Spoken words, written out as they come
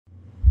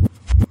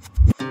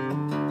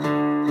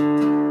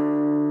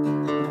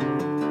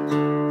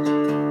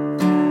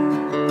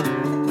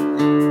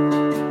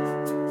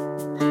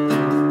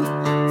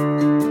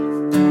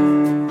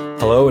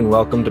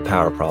welcome to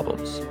Power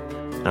Problems.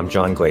 I'm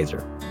John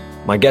Glazer.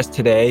 My guest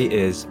today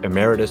is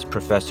Emeritus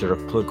Professor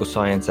of Political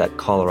Science at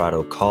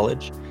Colorado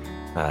College,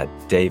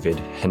 David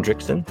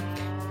Hendrickson.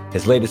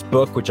 His latest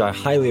book, which I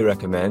highly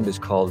recommend, is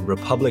called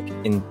Republic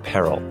in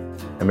Peril: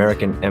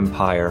 American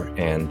Empire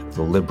and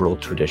the Liberal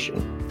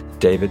Tradition.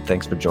 David,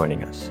 thanks for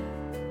joining us.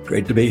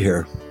 Great to be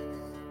here.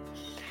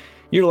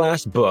 Your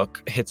last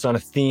book hits on a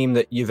theme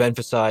that you've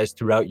emphasized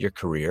throughout your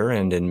career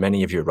and in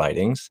many of your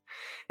writings,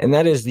 and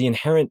that is the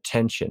inherent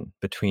tension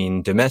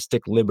between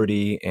domestic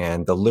liberty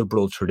and the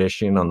liberal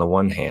tradition on the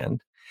one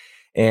hand,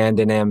 and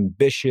an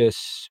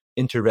ambitious,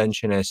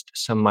 interventionist,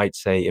 some might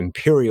say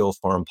imperial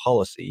foreign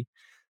policy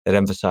that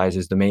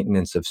emphasizes the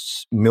maintenance of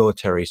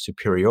military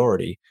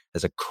superiority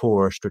as a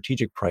core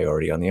strategic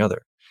priority on the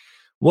other.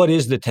 What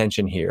is the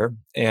tension here,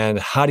 and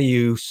how do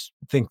you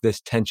think this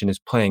tension is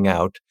playing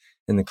out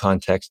in the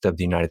context of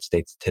the United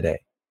States today?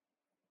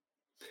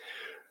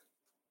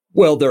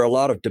 Well, there are a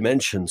lot of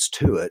dimensions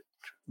to it.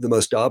 The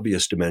most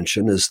obvious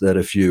dimension is that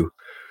if you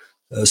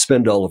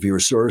spend all of your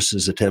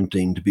resources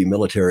attempting to be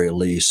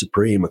militarily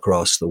supreme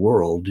across the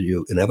world,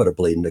 you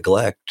inevitably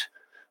neglect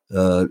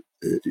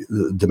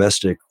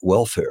domestic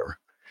welfare.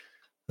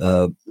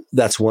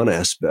 That's one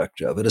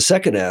aspect of it. A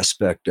second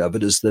aspect of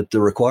it is that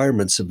the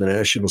requirements of the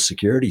national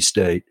security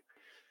state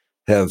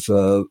have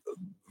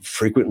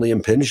frequently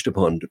impinged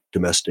upon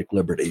domestic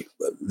liberty.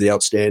 The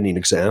outstanding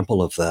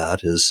example of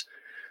that is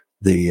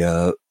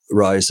the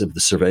rise of the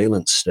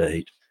surveillance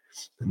state.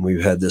 And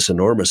we've had this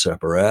enormous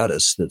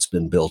apparatus that's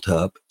been built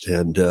up,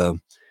 and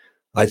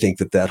I think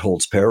that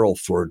holds peril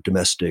for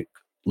domestic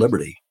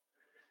liberty.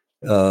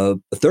 A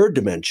third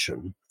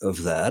dimension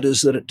of that is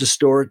that it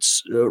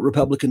distorts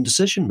Republican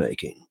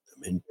decision-making. I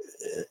mean,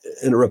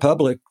 in a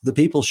republic, the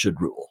people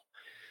should rule.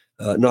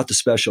 Not the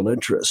special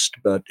interest.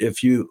 But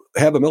if you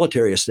have a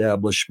military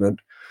establishment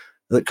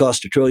that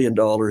costs $1 trillion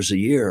a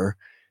year,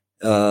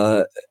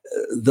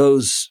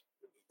 those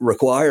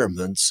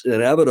requirements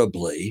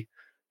inevitably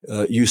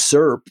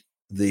usurp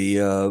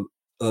the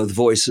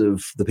voice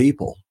of the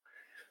people.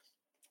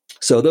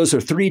 So those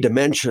are three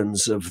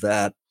dimensions of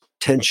that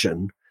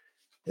tension,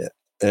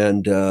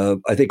 and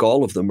I think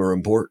all of them are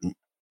important.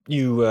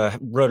 You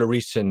wrote a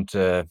recent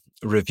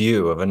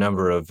review of a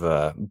number of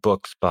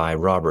books by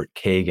Robert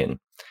Kagan.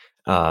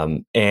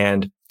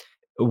 And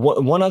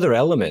one other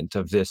element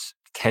of this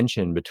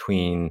tension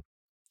between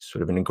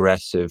sort of an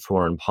aggressive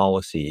foreign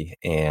policy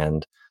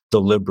and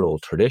the liberal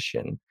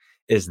tradition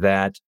is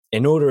that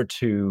in order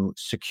to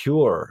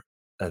secure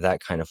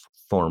that kind of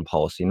foreign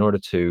policy, in order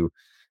to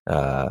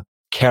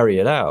carry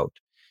it out,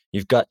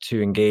 you've got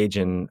to engage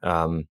in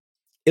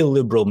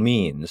illiberal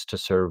means to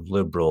serve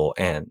liberal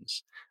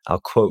ends.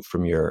 I'll quote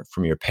from your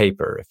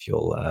paper, if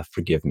you'll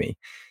forgive me.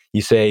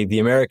 You say, "The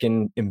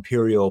American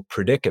imperial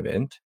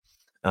predicament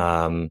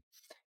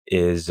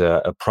is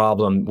a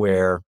problem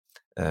where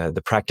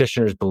the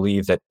practitioners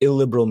believe that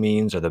illiberal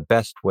means are the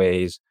best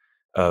ways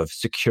of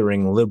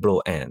securing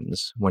liberal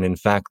ends, when in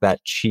fact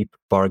that cheap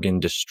bargain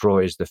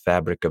destroys the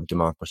fabric of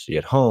democracy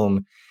at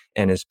home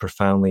and is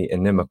profoundly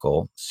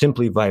inimical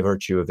simply by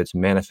virtue of its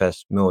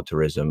manifest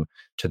militarism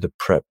to the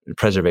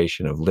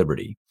preservation of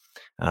liberty."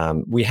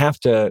 We have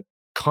to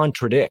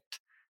contradict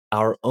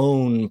our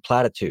own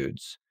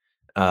platitudes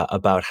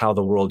about how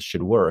the world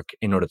should work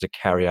in order to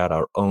carry out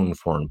our own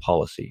foreign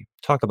policy.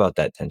 Talk about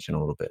that tension a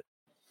little bit.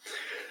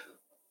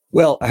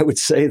 Well, I would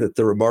say that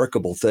the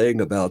remarkable thing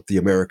about the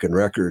American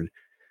record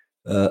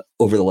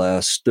over the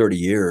last 30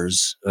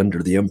 years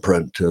under the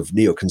imprint of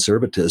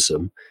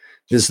neoconservatism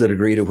is the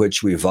degree to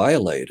which we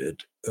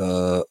violated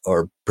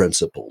our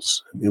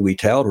principles. I mean, we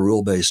tout a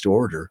rule-based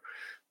order,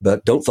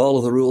 but don't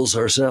follow the rules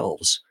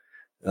ourselves.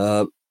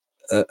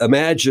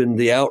 Imagine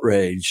the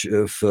outrage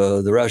if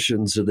the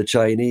Russians or the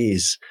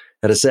Chinese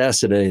had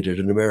assassinated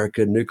an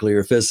American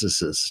nuclear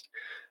physicist.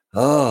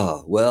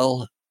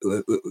 Well,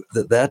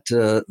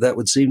 that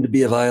would seem to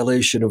be a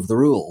violation of the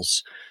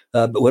rules.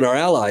 But when our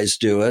allies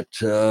do it,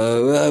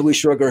 we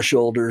shrug our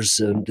shoulders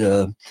and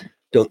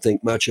don't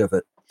think much of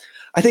it.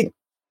 I think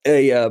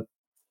a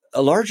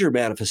larger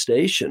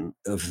manifestation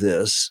of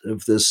this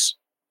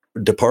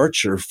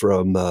departure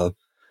from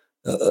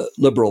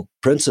liberal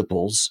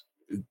principles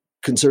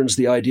concerns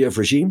the idea of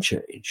regime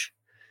change.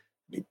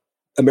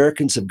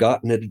 Americans have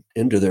gotten it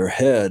into their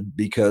head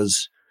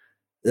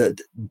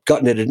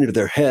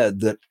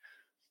that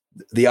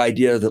the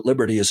idea that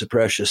liberty is a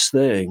precious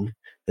thing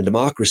and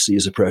democracy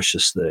is a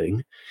precious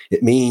thing.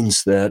 It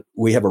means that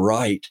we have a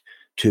right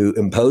to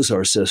impose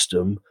our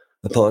system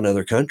upon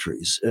other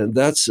countries. And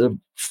that's a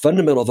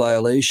fundamental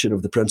violation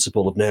of the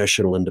principle of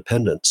national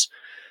independence.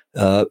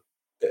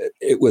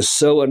 It was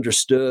so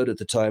understood at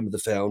the time of the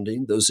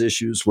founding. Those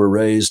issues were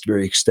raised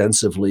very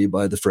extensively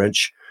by the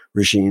French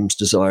regime's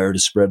desire to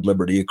spread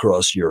liberty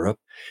across Europe.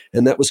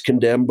 And that was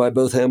condemned by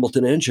both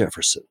Hamilton and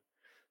Jefferson.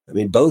 I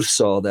mean, both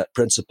saw that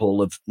principle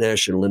of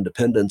national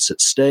independence at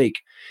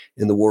stake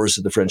in the wars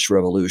of the French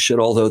Revolution,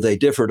 although they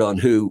differed on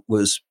who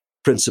was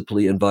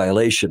principally in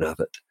violation of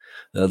it,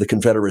 the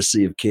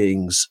Confederacy of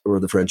Kings or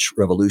the French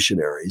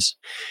revolutionaries.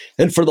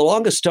 And for the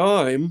longest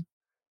time,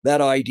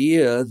 that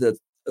idea that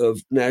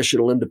of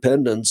national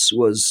independence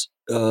was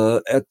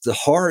at the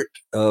heart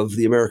of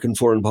the American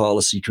foreign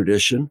policy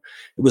tradition.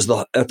 It was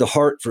at the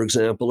heart, for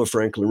example, of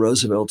Franklin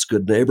Roosevelt's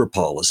good neighbor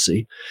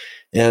policy.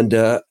 And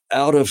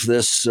out of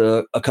this,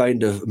 a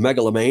kind of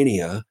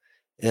megalomania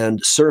and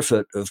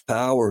surfeit of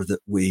power that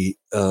we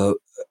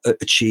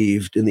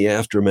achieved in the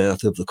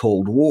aftermath of the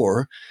Cold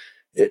War,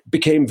 it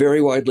became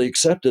very widely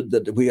accepted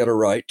that we had a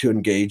right to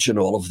engage in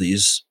all of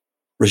these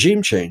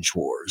regime change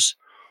wars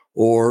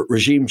or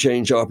regime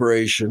change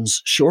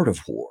operations short of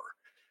war.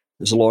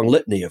 There's a long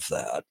litany of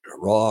that: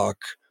 Iraq,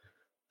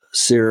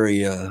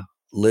 Syria,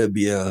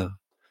 Libya,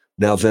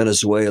 now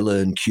Venezuela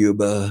and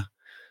Cuba.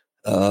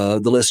 The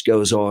list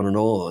goes on and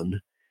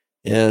on.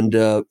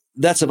 And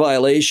that's a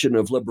violation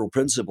of liberal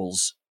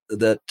principles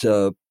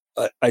that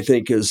I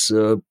think is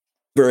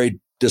very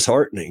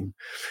disheartening.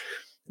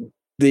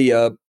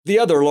 The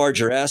other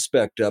larger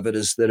aspect of it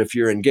is that if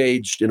you're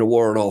engaged in a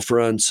war on all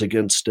fronts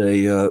against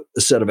a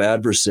set of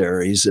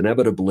adversaries,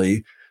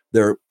 inevitably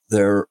there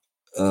are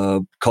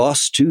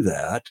costs to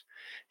that.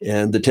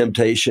 And the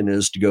temptation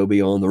is to go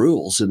beyond the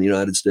rules. And the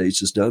United States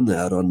has done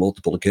that on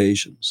multiple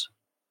occasions.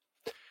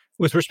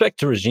 With respect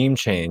to regime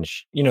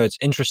change, it's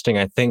interesting.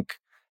 I think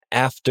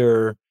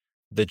after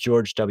the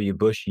George W.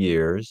 Bush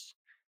years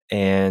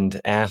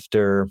and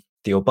after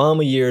the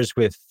Obama years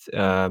with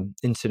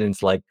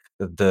incidents like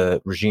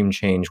the regime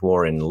change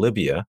war in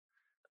Libya,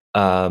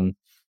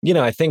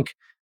 I think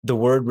the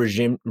word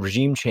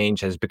regime change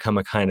has become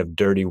a kind of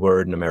dirty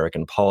word in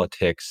American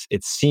politics.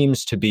 It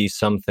seems to be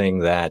something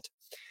that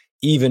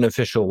even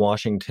official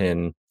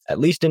Washington, at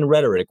least in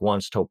rhetoric,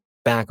 wants to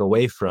back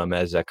away from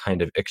as a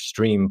kind of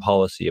extreme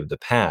policy of the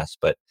past.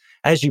 But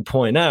as you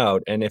point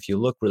out, and if you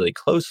look really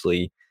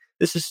closely,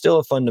 this is still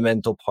a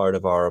fundamental part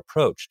of our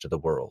approach to the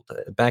world.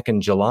 Back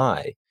in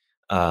July,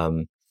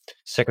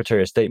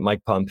 Secretary of State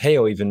Mike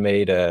Pompeo even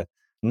made a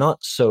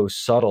not so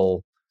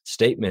subtle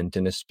statement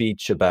in a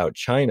speech about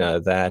China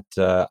that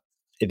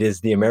it is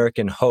the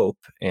American hope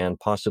and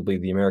possibly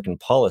the American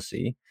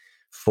policy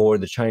for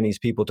the Chinese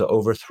people to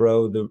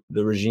overthrow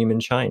the regime in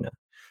China.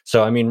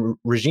 So,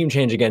 regime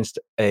change against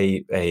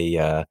a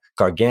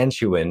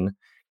gargantuan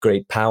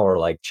great power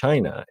like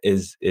China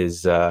is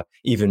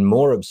even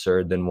more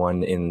absurd than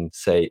one in,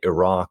 say,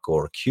 Iraq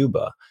or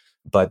Cuba.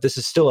 But this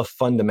is still a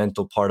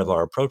fundamental part of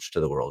our approach to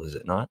the world, is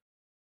it not?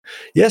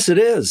 Yes, it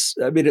is.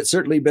 It's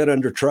certainly been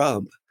under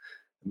Trump.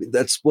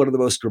 That's one of the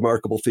most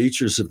remarkable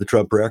features of the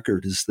Trump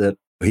record, is that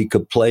he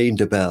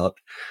complained about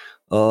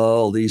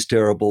all these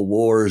terrible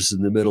wars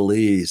in the Middle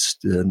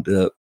East, and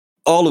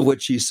all of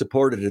which he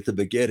supported at the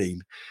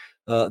beginning,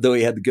 though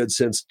he had the good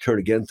sense to turn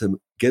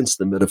against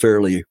them at a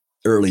fairly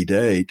early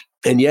date.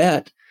 And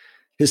yet,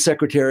 his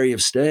Secretary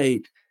of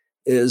State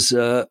is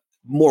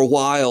more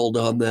wild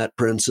on that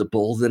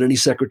principle than any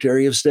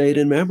Secretary of State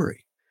in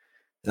memory.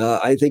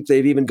 I think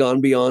they've even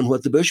gone beyond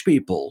what the Bush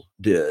people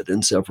did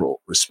in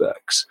several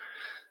respects.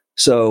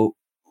 So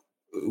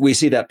we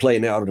see that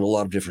playing out in a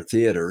lot of different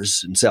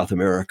theaters. In South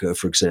America,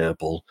 for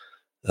example,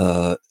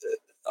 I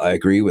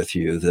agree with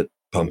you that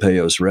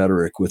Pompeo's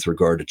rhetoric with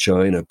regard to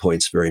China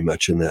points very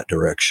much in that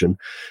direction,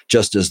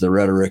 just as the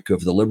rhetoric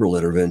of the liberal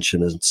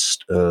interventionists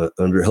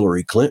under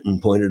Hillary Clinton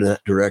pointed in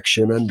that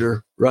direction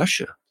under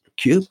Russia,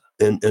 Cuba,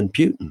 and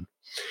Putin.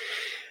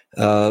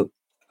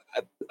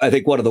 I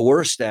think one of the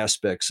worst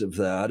aspects of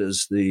that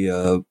is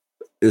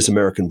is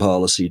American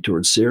policy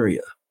towards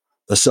Syria.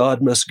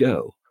 Assad must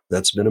go.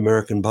 That's been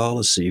American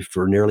policy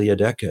for nearly a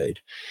decade.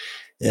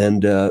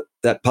 And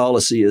that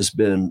policy has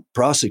been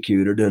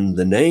prosecuted in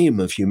the name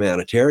of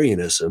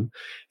humanitarianism.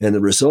 And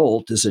the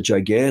result is a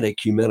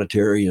gigantic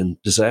humanitarian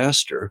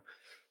disaster,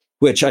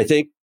 which I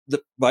think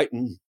the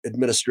Biden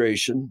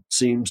administration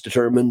seems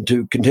determined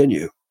to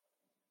continue.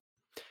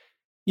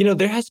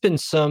 There has been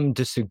some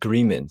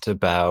disagreement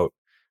about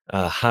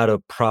how to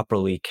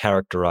properly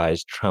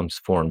characterize Trump's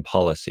foreign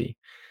policy.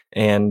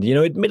 And,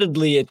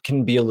 admittedly, it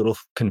can be a little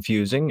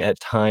confusing.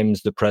 At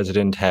times, the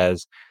president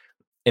has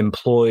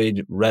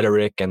employed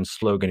rhetoric and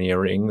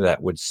sloganeering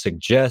that would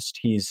suggest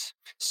he's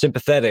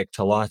sympathetic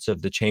to lots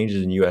of the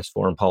changes in U.S.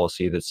 foreign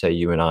policy that, say,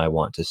 you and I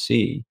want to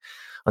see.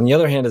 On the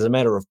other hand, as a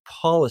matter of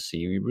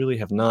policy, we really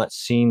have not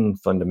seen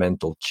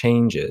fundamental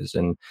changes.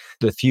 And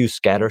the few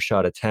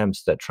scattershot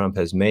attempts that Trump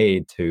has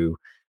made to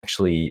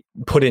actually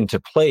put into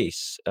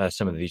place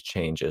some of these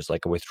changes,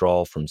 like a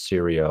withdrawal from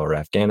Syria or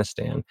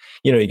Afghanistan,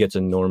 he gets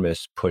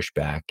enormous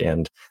pushback,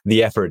 and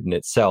the effort in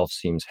itself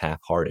seems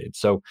half-hearted.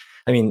 So,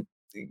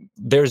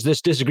 there's this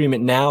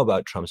disagreement now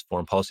about Trump's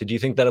foreign policy. Do you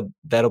think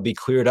that'll be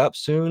cleared up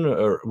soon,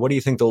 or what do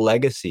you think the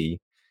legacy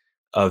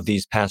of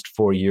these past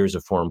 4 years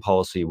of foreign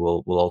policy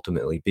will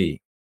ultimately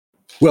be?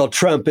 Well,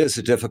 Trump is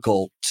a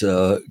difficult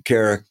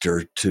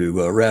character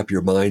to wrap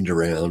your mind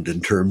around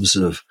in terms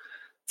of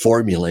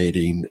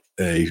formulating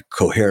a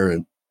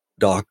coherent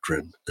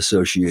doctrine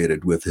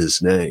associated with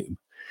his name.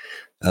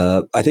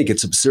 I think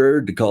it's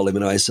absurd to call him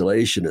an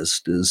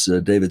isolationist,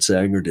 as David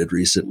Sanger did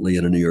recently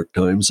in a New York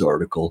Times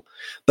article.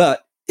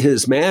 But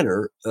his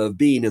manner of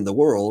being in the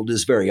world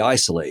is very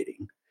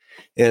isolating.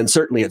 And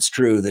certainly it's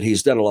true that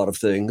he's done a lot of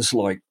things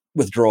like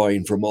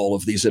withdrawing from all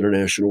of these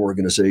international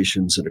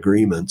organizations and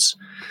agreements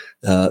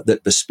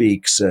that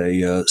bespeaks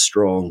a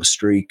strong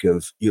streak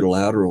of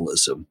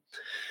unilateralism.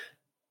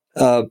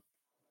 Uh,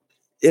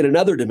 in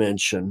another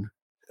dimension,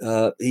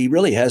 he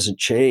really hasn't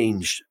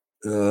changed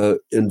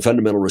in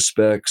fundamental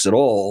respects at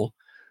all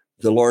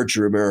the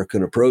larger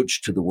American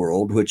approach to the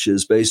world, which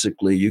is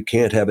basically you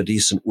can't have a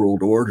decent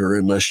world order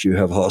unless you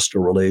have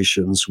hostile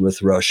relations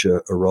with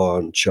Russia,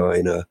 Iran,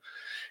 China,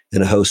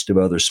 and a host of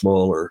other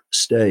smaller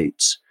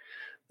states.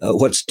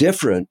 What's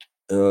different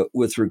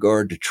with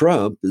regard to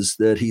Trump is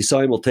that he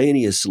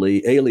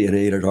simultaneously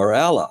alienated our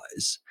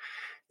allies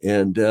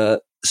and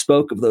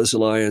spoke of those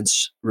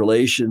alliance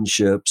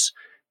relationships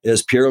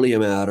as purely a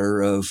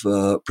matter of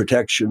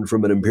protection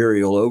from an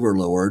imperial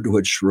overlord,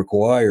 which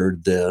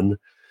required then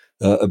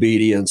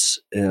obedience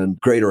and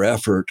greater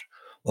effort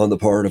on the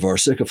part of our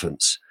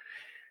sycophants.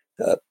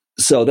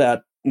 So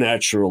that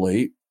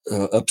naturally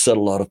upset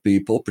a lot of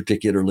people,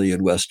 particularly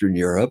in Western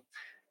Europe.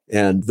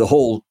 And the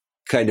whole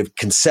kind of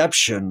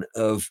conception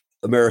of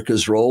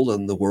America's role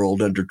in the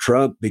world under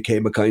Trump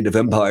became a kind of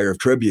empire of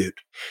tribute.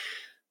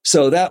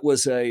 So that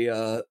was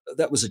a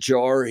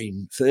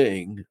jarring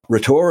thing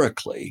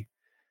rhetorically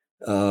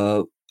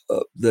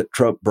that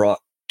Trump brought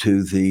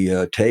to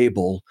the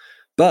table.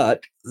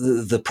 But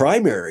the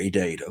primary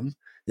datum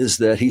is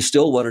that he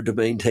still wanted to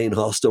maintain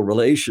hostile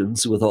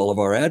relations with all of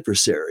our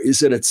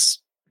adversaries, and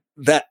it's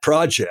that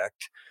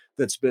project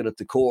that's been at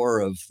the core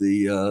of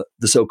the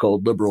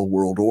so-called liberal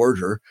world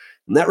order.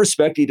 In that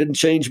respect, he didn't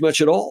change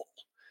much at all,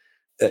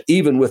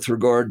 even with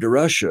regard to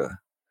Russia.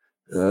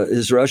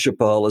 His Russia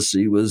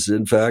policy was,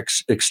 in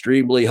fact,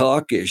 extremely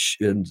hawkish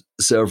in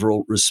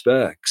several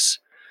respects.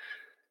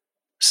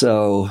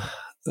 So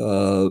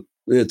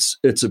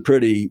it's a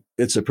pretty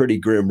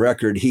grim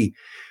record. He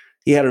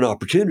had an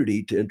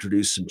opportunity to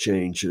introduce some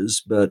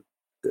changes, but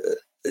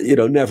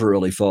never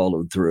really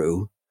followed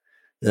through.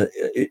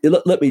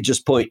 Let me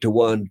just point to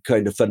one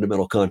kind of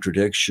fundamental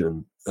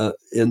contradiction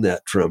in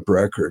that Trump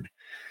record.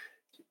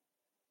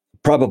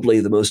 Probably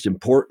the most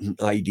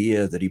important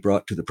idea that he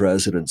brought to the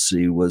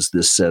presidency was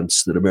this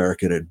sense that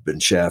America had been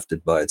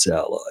shafted by its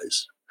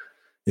allies.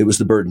 It was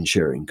the burden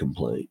sharing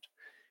complaint.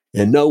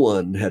 And no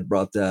one had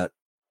brought that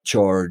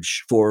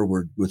charge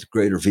forward with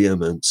greater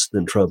vehemence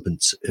than Trump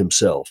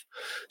himself.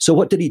 So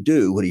what did he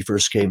do when he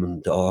first came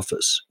into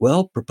office?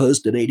 Well,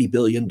 proposed an $80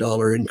 billion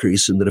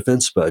increase in the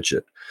defense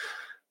budget.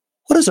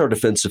 What is our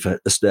defense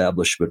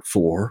establishment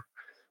for?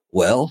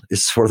 Well,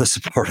 it's for the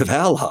support of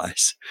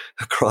allies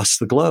across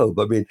the globe.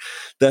 I mean,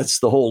 that's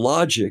the whole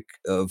logic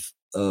of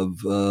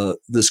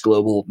this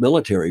global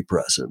military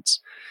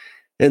presence.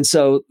 And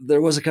so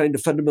there was a kind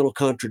of fundamental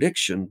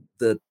contradiction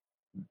that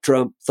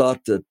Trump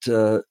thought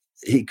that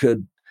he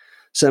could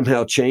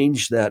somehow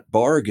change that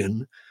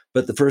bargain,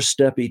 but the first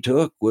step he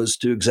took was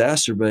to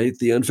exacerbate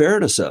the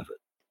unfairness of it.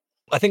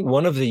 I think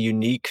one of the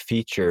unique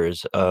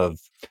features of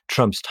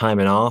Trump's time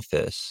in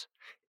office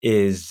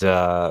is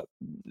the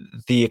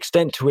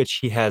extent to which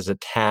he has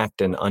attacked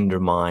and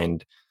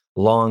undermined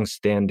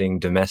long-standing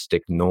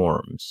domestic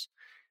norms,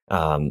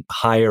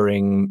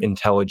 hiring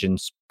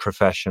intelligence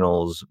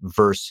professionals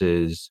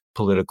versus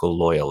political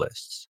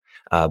loyalists,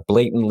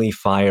 blatantly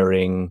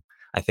firing,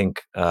 I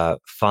think,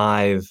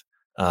 5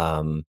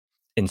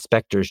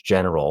 inspectors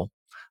general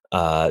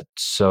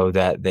so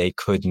that they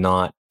could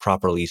not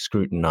properly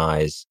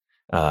scrutinize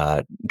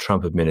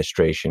Trump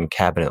administration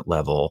cabinet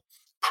level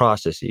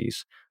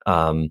processes.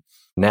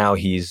 Now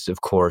he's,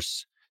 of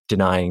course,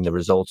 denying the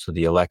results of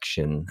the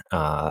election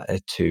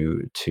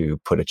to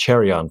put a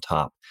cherry on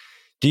top.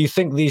 Do you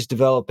think these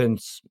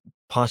developments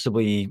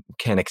possibly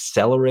can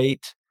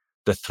accelerate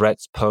the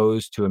threats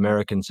posed to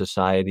American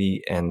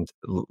society and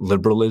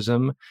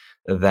liberalism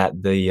that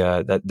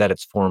that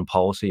its foreign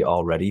policy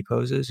already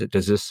poses?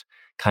 Does this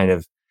kind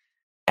of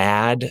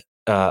add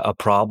a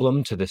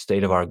problem to the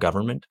state of our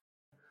government?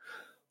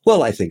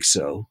 Well, I think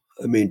so.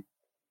 I mean,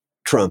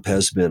 Trump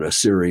has been a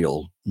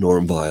serial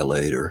norm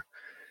violator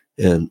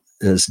and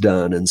has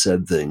done and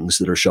said things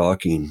that are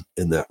shocking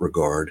in that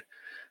regard.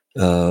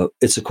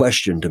 It's a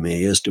question to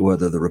me as to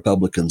whether the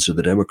Republicans or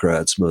the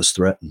Democrats most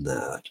threaten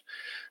that.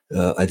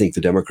 I think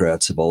the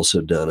Democrats have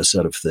also done a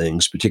set of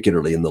things,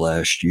 particularly in the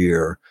last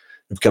year,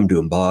 have come to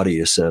embody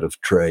a set of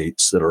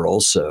traits that are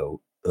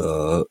also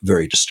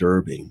very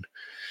disturbing.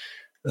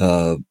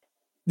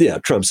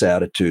 Trump's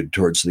attitude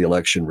towards the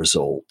election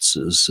results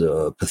is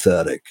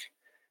pathetic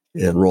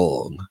and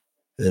wrong.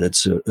 And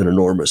it's an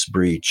enormous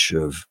breach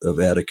of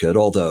etiquette,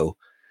 although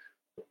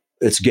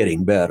it's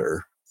getting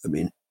better. I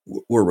mean,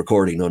 we're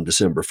recording on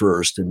December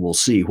 1st, and we'll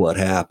see what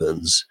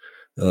happens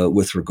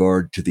with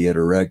regard to the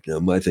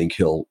interregnum. I think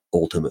he'll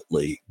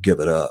ultimately give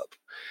it up.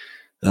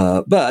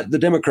 But the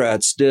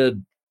Democrats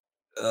did,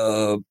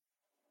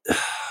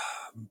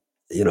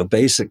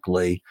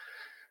 basically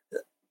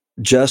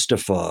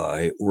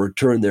justify or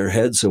turn their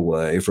heads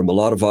away from a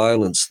lot of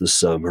violence this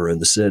summer in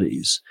the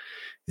cities.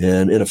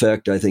 And in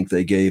effect, I think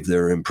they gave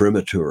their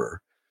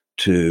imprimatur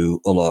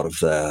to a lot of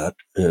that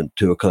and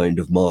to a kind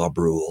of mob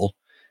rule.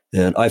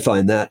 And I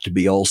find that to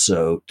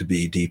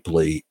be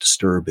deeply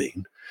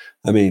disturbing.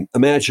 I mean,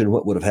 imagine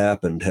what would have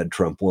happened had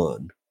Trump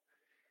won.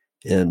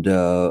 And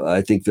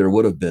I think there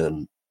would have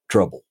been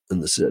trouble in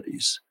the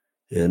cities.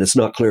 And it's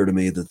not clear to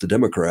me that the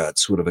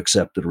Democrats would have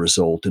accepted a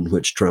result in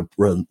which Trump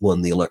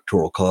won the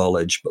Electoral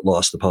College but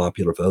lost the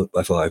popular vote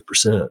by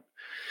 5%.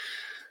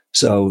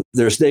 So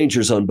there's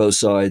dangers on both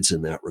sides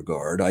in that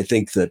regard. I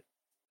think that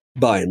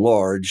by and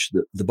large,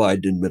 the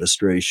Biden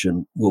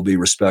administration will be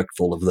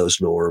respectful of those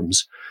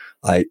norms.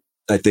 I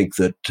think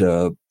that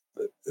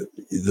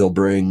they'll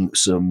bring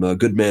some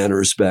good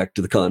manners back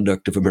to the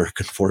conduct of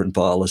American foreign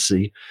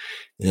policy.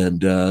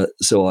 And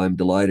so I'm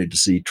delighted to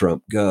see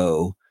Trump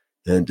go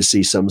and to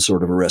see some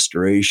sort of a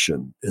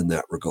restoration in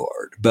that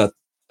regard. But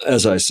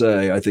as I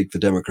say, I think the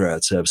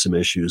Democrats have some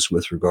issues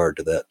with regard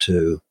to that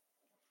too.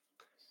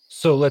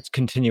 So let's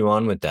continue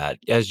on with that.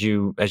 As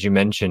you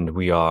mentioned,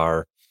 we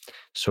are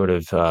sort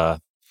of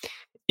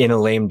in a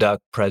lame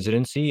duck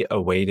presidency,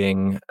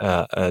 awaiting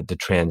the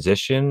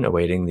transition,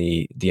 awaiting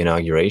the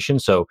inauguration.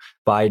 So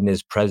Biden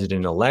is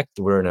president-elect.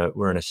 We're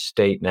in a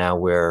state now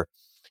where,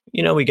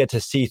 we get to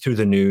see through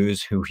the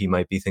news who he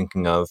might be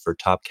thinking of for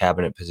top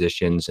cabinet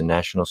positions and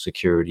national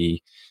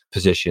security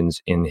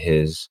positions in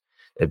his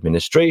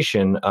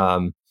administration.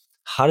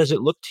 How does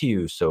it look to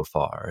you so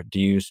far? Do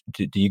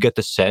you get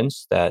the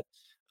sense that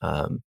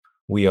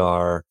we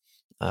are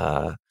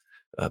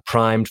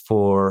primed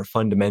for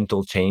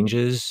fundamental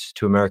changes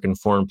to American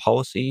foreign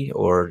policy,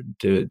 or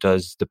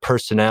does the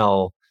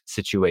personnel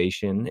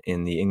situation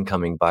in the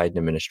incoming Biden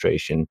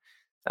administration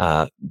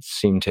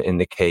seem to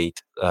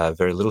indicate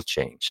very little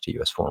change to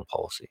U.S. foreign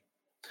policy?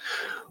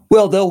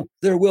 Well,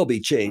 there will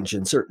be change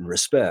in certain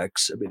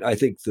respects. I mean, I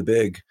think the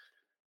big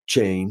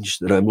change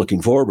that I'm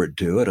looking forward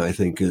to, and I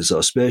think is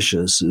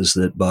auspicious, is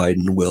that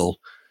Biden will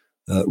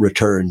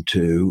return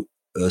to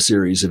a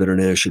series of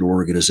international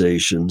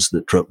organizations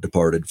that Trump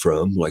departed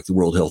from, like the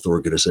World Health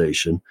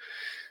Organization,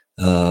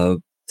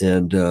 and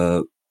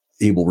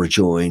he will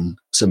rejoin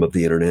some of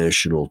the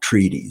international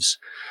treaties.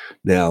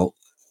 Now,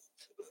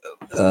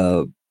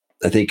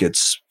 I think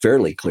it's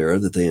fairly clear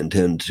that they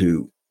intend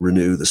to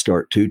renew the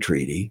START II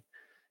treaty,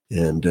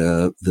 and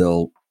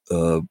they'll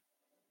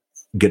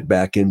get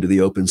back into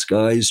the Open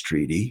Skies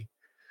Treaty.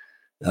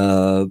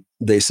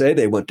 They say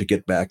they want to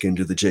get back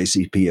into the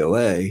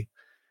JCPOA,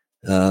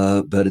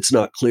 but it's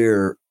not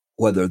clear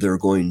whether they're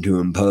going to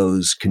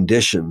impose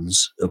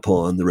conditions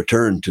upon the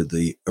return to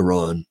the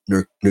Iran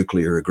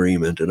nuclear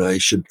agreement. And I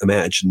should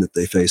imagine that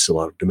they face a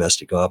lot of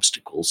domestic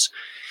obstacles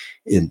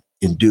in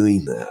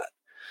doing that.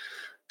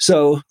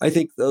 So I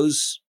think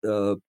those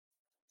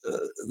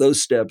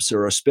steps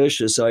are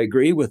auspicious. I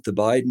agree with the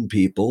Biden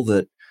people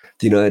that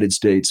the United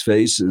States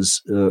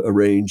faces a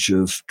range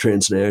of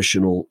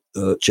transnational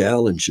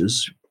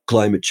challenges,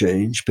 climate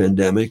change,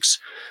 pandemics.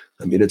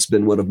 I mean, it's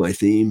been one of my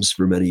themes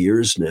for many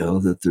years now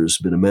that there's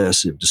been a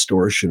massive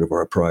distortion of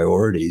our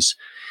priorities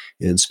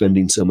in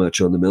spending so much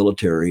on the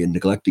military and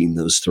neglecting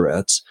those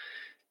threats.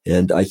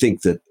 And I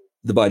think that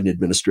the Biden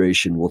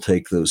administration will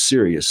take those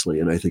seriously,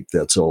 and I think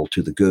that's all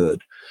to the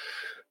good.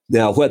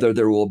 Now, whether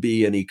there will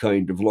be any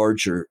kind of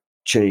larger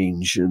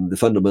change in the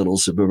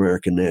fundamentals of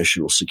American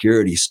national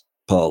security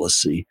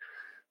policy,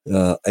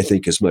 I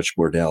think is much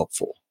more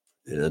doubtful.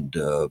 And,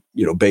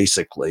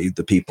 basically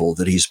the people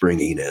that he's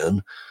bringing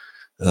in,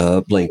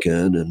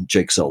 Blinken and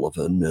Jake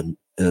Sullivan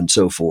and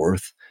so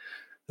forth,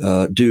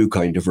 do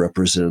kind of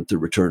represent the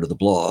return of the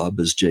blob,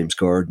 as James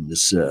Carden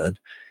has said.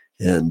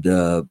 And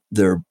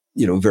they're,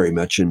 very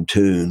much in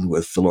tune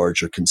with the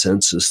larger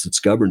consensus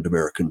that's governed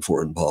American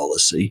foreign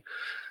policy.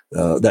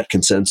 That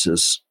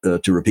consensus,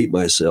 to repeat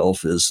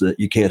myself, is that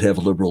you can't have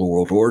a liberal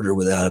world order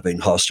without having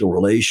hostile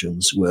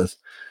relations with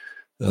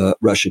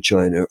Russia,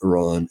 China,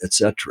 Iran,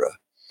 etc.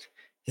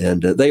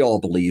 And they all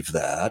believe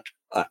that.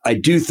 I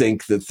do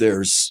think that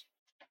there's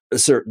a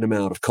certain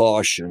amount of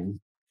caution,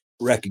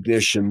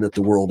 recognition that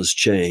the world has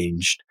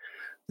changed,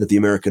 that the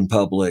American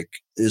public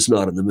is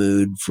not in the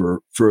mood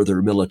for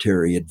further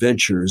military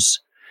adventures.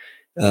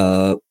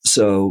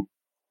 So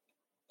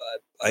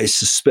I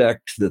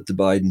suspect that the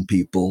Biden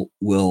people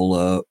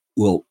will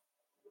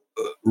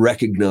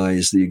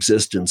recognize the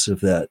existence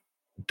of that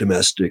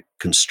domestic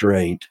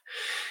constraint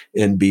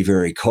and be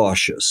very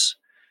cautious.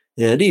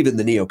 And even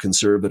the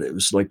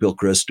neoconservatives, like Bill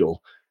Kristol,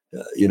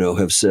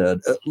 have said,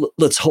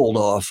 let's hold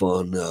off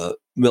on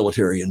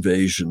military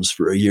invasions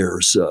for a year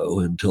or so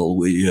until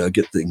we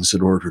get things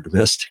in order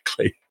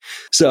domestically.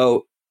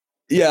 So,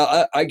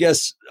 yeah, I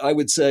guess I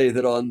would say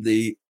that on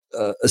the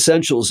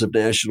essentials of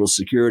national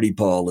security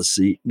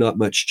policy, not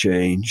much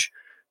change,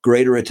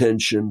 greater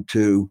attention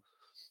to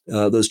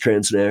those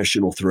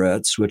transnational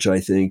threats, which I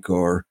think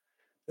are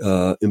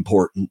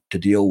important to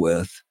deal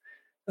with.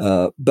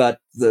 But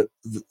the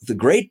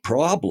great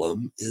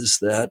problem is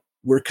that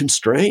we're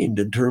constrained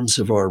in terms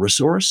of our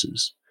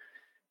resources.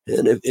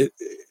 And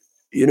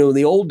in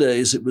the old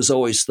days, it was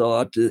always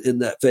thought in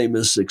that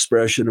famous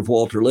expression of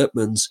Walter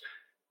Lippmann's,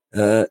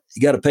 you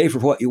got to pay for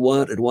what you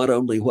want and want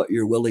only what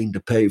you're willing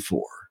to pay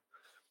for.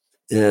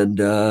 And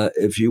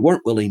if you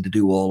weren't willing to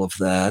do all of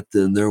that,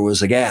 then there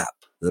was a gap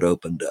that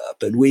opened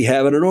up. And we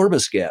have an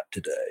enormous gap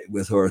today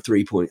with our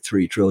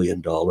 $3.3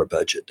 trillion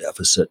budget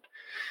deficit.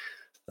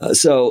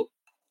 So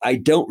I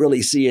don't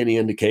really see any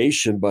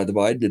indication by the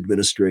Biden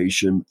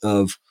administration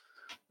of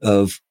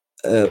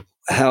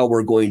how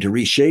we're going to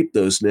reshape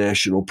those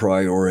national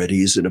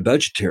priorities in a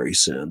budgetary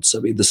sense. I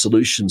mean, the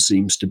solution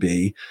seems to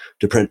be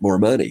to print more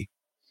money.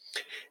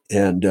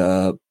 And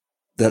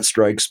that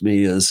strikes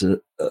me as,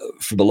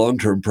 for the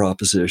long-term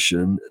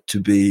proposition, to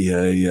be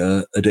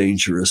a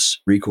dangerous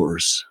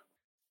recourse.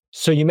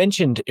 So you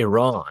mentioned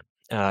Iran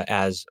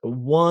as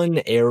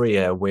one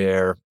area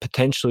where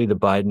potentially the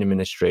Biden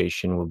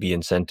administration will be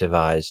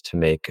incentivized to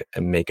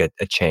make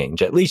a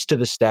change, at least to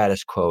the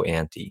status quo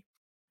ante.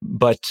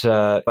 But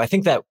I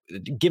think that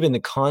given the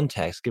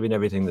context, given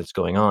everything that's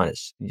going on,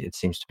 it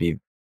seems to be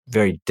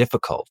very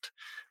difficult.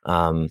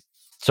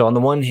 So on the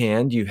one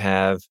hand, you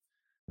have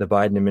the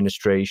Biden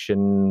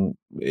administration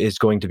is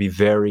going to be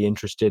very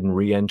interested in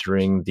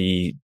re-entering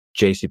the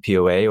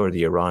JCPOA, or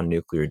the Iran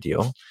nuclear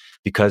deal,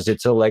 because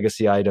it's a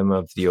legacy item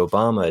of the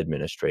Obama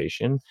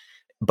administration.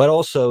 But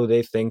also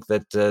they think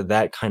that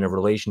that kind of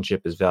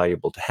relationship is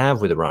valuable to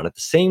have with Iran. At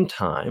the same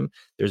time,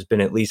 there's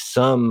been at least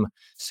some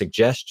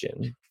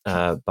suggestion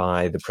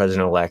by the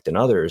president-elect and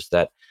others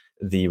that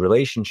the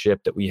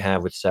relationship that we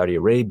have with Saudi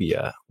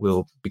Arabia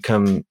will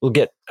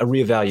get a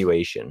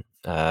reevaluation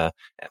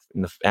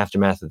in the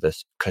aftermath of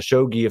this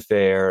Khashoggi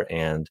affair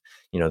and,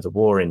 the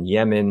war in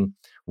Yemen,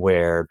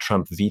 where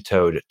Trump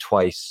vetoed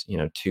twice,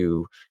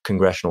 two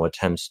congressional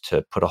attempts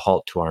to put a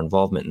halt to our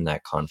involvement in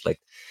that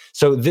conflict.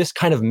 So this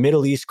kind of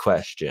Middle East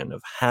question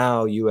of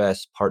how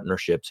U.S.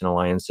 partnerships and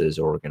alliances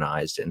are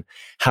organized and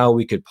how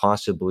we could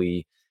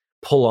possibly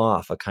pull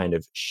off a kind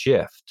of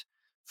shift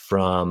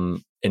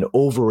from an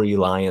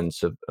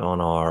over-reliance on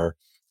our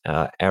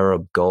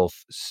Arab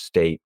Gulf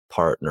state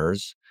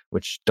partners,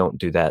 which don't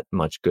do that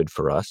much good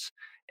for us,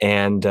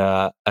 and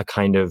a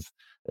kind of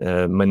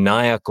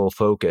maniacal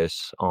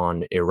focus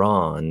on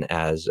Iran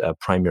as a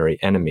primary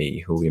enemy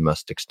who we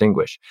must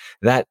extinguish.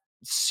 That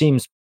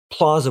seems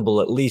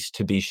plausible, at least,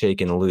 to be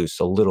shaken loose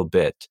a little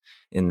bit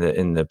in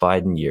the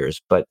Biden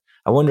years. But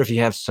I wonder if you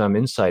have some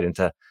insight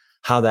into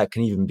how that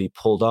can even be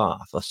pulled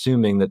off,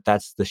 assuming that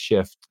that's the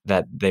shift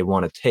that they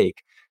want to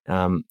take.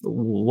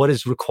 What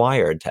is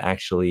required to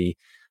actually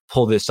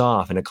pull this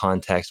off in a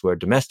context where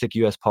domestic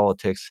U.S.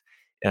 politics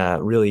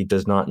really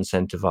does not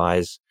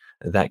incentivize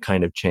that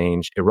kind of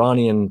change?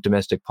 Iranian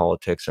domestic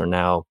politics are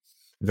now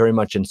very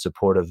much in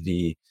support of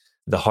the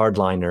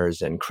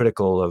hardliners and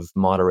critical of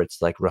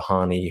moderates like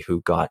Rouhani,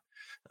 who got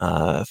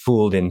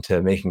fooled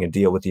into making a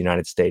deal with the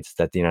United States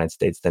that the United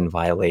States then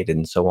violated,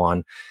 and so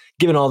on.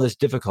 Given all this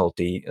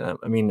difficulty,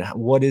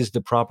 what is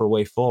the proper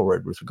way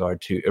forward with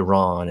regard to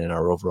Iran and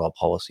our overall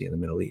policy in the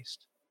Middle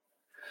East?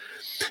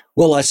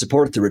 Well, I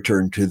support the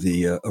return to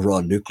the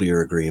Iran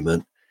nuclear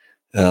agreement,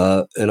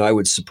 and I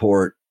would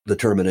support the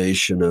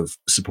termination of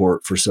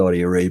support for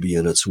Saudi Arabia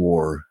in its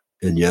war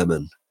in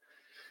Yemen.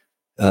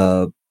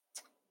 The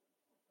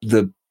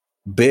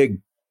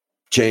big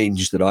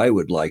change that I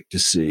would like to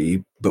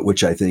see, but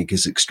which I think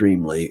is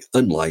extremely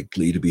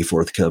unlikely to be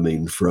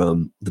forthcoming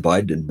from the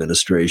Biden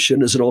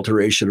administration, is an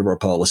alteration of our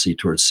policy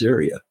towards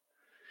Syria.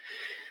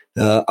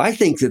 I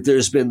think that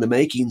there's been the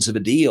makings of a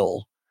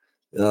deal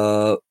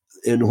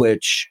in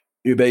which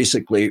you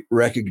basically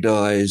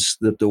recognize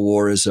that the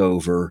war is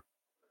over,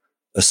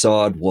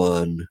 Assad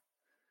won,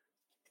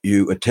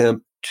 you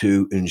attempt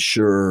to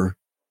ensure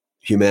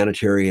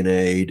humanitarian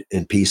aid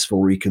and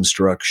peaceful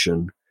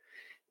reconstruction,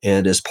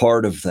 and as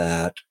part of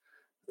that,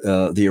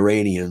 the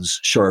Iranians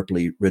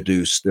sharply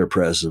reduced their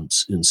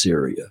presence in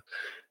Syria.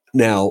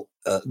 Now,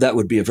 that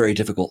would be a very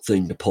difficult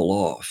thing to pull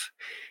off.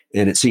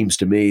 And it seems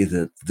to me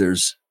that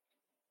there's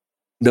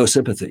no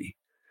sympathy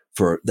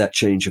for that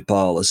change of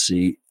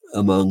policy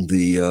among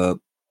the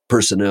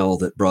personnel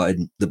that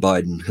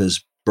Biden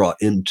has brought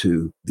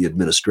into the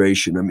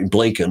administration. I mean,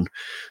 Blinken,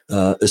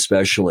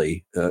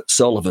 especially,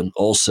 Sullivan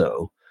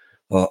also,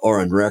 are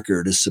on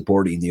record as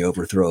supporting the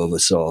overthrow of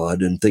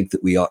Assad and think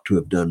that we ought to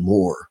have done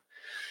more.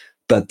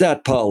 But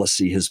that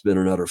policy has been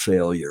an utter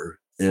failure.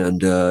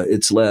 And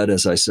it's led,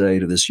 as I say,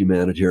 to this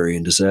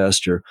humanitarian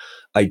disaster.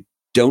 I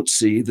don't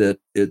see that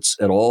it's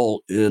at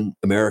all in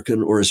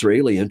American or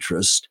Israeli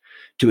interest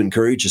to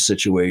encourage a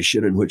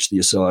situation in which the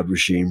Assad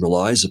regime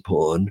relies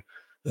upon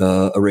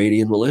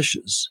Iranian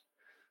militias.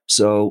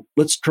 So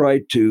let's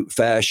try to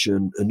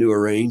fashion a new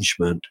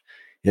arrangement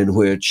in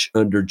which,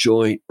 under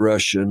joint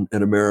Russian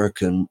and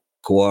American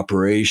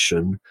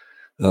cooperation,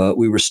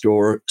 we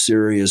restore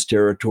Syria's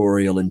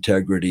territorial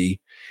integrity,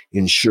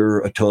 ensure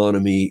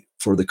autonomy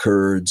for the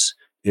Kurds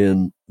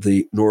in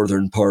the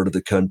northern part of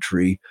the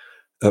country,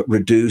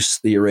 reduce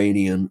the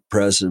Iranian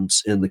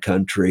presence in the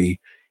country,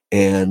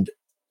 and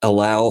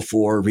allow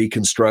for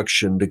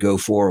reconstruction to go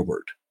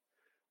forward.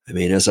 I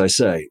mean, as I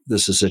say,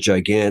 this is a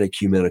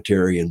gigantic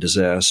humanitarian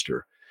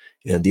disaster,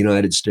 and the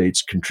United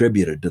States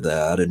contributed to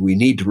that, and we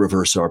need to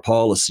reverse our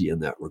policy in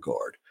that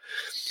regard.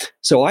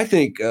 So I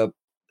think,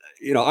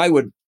 I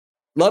would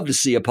love to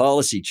see a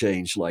policy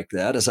change like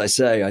that. As I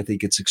say, I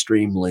think it's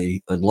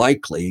extremely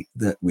unlikely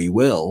that we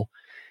will.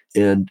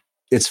 And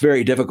it's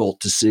very difficult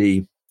to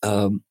see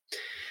the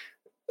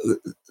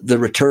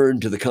return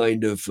to the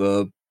kind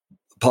of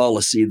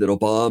policy that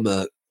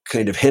Obama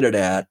kind of hinted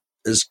at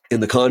is in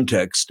the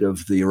context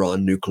of the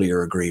Iran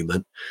nuclear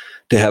agreement,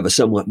 to have a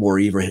somewhat more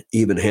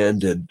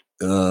even-handed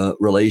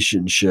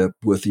relationship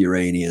with the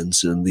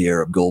Iranians and the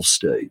Arab Gulf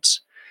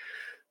states.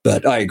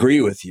 But I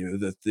agree with you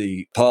that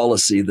the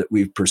policy that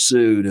we've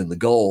pursued in the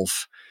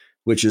Gulf,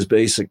 which is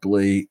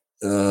basically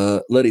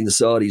letting the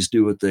Saudis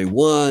do what they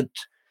want,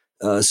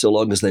 so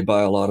long as they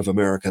buy a lot of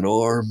American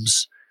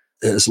arms,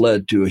 has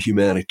led to a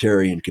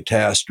humanitarian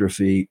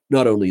catastrophe,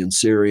 not only in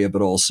Syria,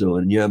 but also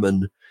in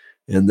Yemen.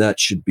 And that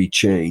should be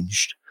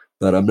changed.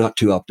 But I'm not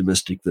too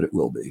optimistic that it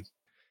will be.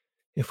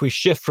 If we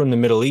shift from the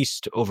Middle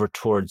East over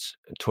towards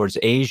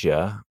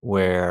Asia,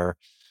 where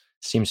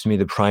it seems to me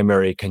the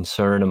primary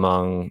concern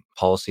among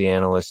policy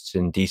analysts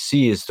in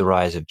DC is the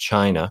rise of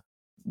China,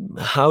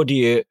 how do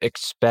you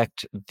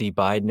expect the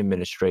Biden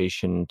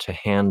administration to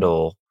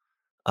handle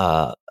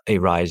a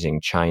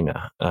rising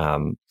China?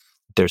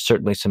 There's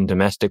certainly some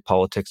domestic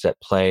politics at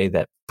play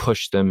that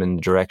push them in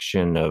the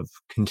direction of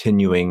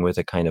continuing with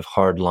a kind of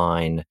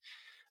hardline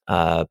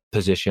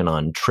position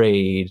on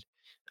trade.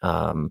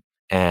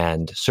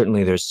 And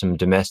certainly there's some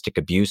domestic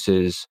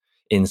abuses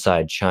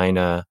inside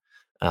China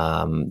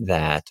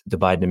that the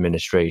Biden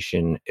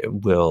administration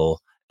will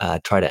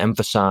try to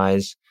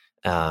emphasize.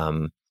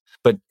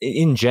 But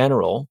in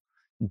general,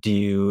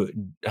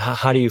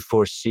 how do you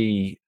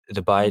foresee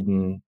the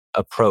Biden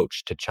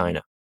approach to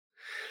China?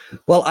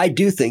 Well, I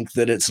do think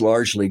that it's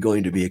largely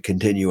going to be a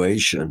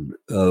continuation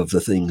of the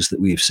things that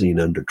we've seen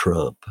under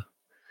Trump.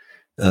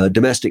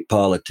 Domestic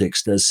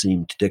politics does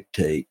seem to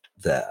dictate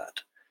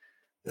that.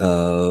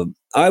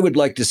 I would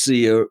like to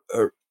see a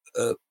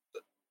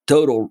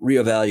total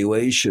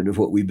reevaluation of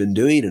what we've been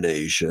doing in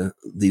Asia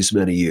these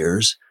many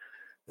years.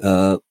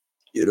 The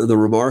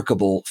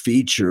remarkable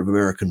feature of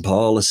American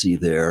policy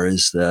there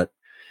is that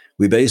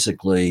we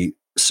basically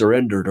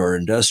surrendered our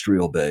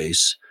industrial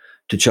base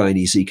to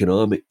Chinese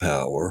economic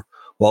power,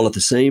 while at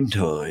the same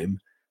time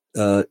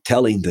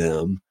telling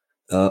them,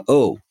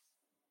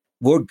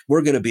 we're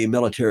going to be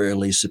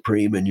militarily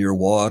supreme in your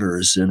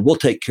waters, and we'll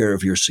take care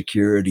of your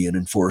security and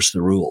enforce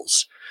the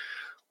rules.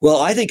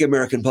 Well, I think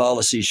American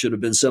policy should have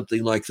been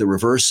something like the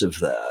reverse of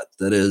that.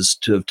 That is,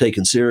 to have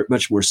taken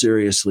much more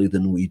seriously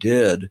than we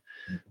did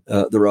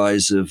the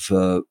rise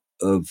of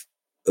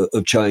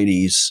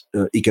Chinese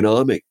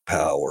economic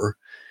power,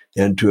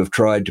 and to have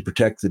tried to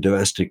protect the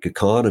domestic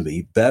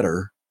economy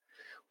better,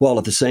 while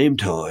at the same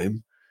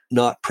time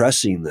not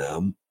pressing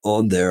them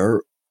on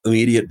their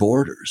immediate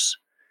borders.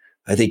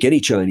 I think any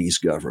Chinese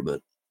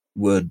government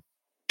would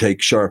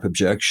take sharp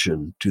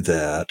objection to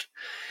that,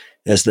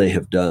 as they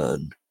have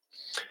done.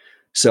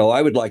 So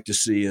I would like to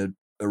see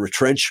a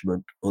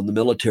retrenchment on the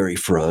military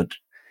front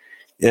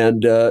and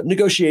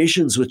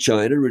negotiations with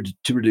China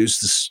to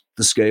reduce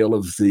the scale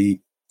of the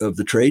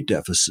trade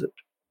deficit.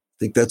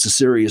 I think that's a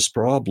serious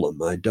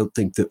problem. I don't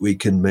think that we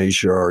can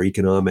measure our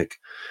economic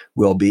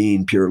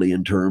well-being purely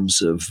in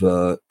terms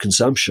of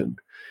consumption.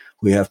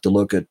 We have to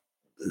look at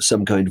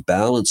some kind of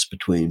balance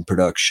between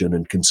production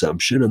and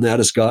consumption, and that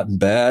has gotten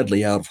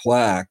badly out of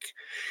whack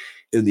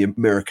in the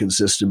American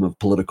system of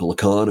political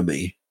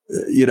economy.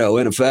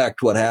 In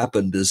effect, what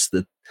happened is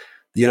that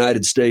the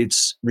United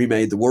States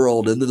remade the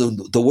world, and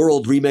the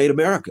world remade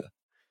America.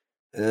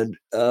 And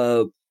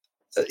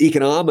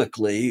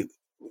economically,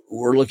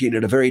 we're looking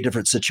at a very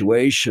different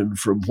situation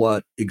from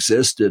what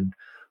existed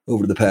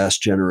over the past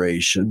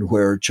generation,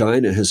 where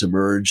China has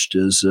emerged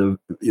as a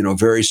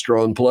very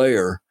strong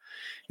player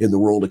in the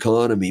world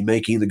economy,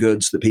 making the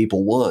goods that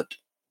people want.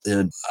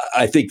 And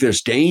I think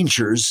there's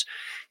dangers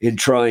in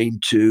trying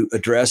to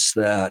address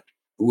that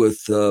with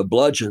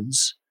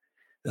bludgeons.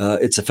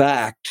 It's a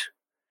fact.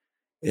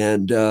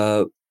 And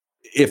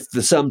if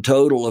the sum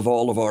total of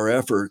all of our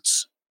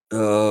efforts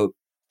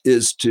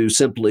is to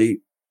simply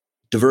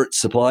divert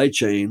supply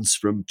chains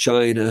from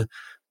China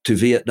to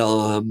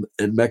Vietnam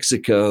and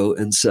Mexico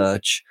and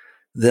such,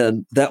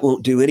 then that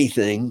won't do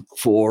anything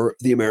for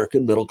the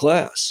American middle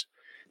class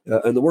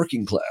and the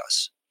working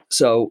class.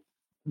 So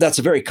that's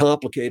a very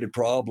complicated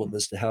problem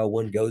as to how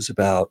one goes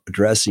about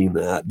addressing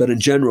that. But in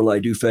general, I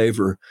do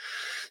favor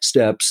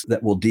steps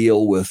that will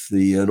deal with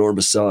the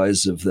enormous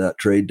size of that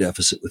trade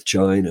deficit with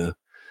China.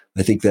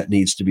 I think that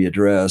needs to be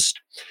addressed.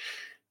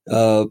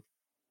 And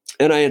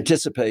I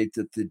anticipate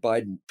that the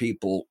Biden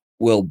people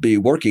will be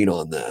working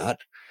on that.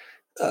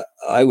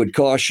 I would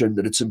caution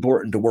that it's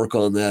important to work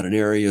on that in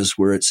areas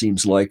where it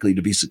seems likely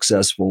to be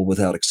successful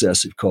without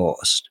excessive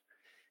cost.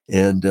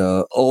 And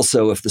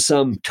also, if the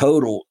sum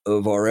total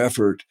of our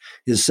effort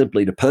is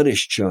simply to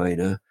punish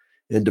China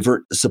and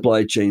divert the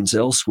supply chains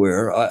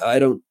elsewhere, I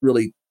don't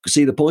really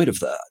see the point of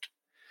that.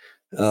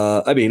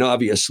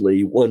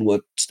 Obviously, one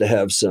wants to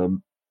have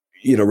some,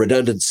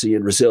 redundancy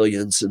and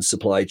resilience in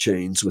supply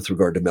chains with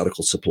regard to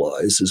medical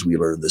supplies, as we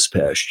learned this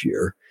past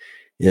year.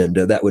 And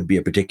that would be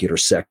a particular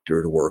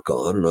sector to work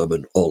on, and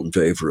I'm all in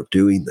favor of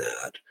doing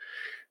that.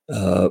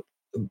 Uh,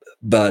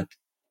 but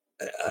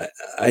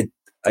I,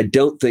 I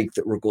don't think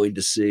that we're going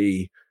to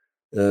see,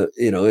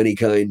 any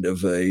kind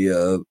of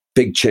a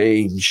big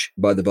change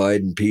by the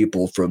Biden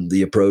people from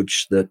the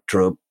approach that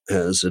Trump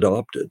has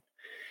adopted.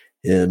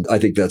 And I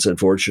think that's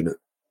unfortunate.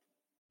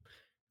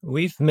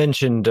 We've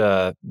mentioned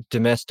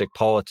domestic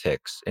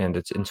politics and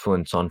its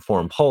influence on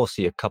foreign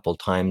policy a couple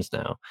times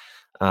now.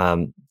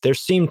 There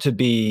seem to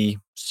be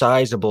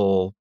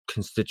sizable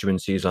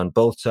constituencies on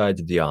both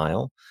sides of the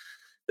aisle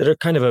that are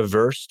kind of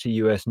averse to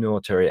U.S.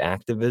 military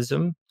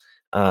activism,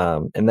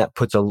 and that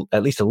puts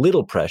at least a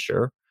little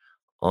pressure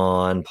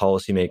on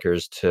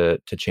policymakers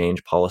to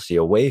change policy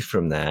away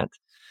from that.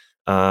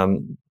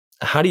 Um,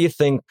 how do you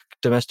think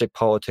domestic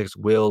politics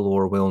will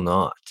or will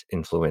not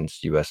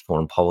influence U.S.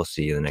 foreign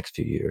policy in the next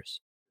few years?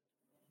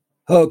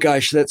 Oh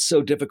gosh, that's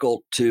so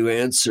difficult to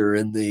answer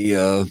in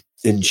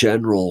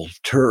general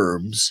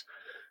terms.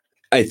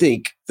 I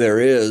think there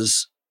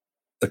is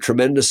a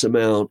tremendous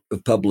amount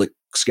of public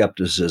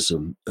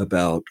skepticism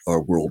about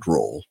our world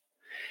role.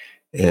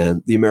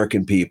 And the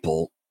American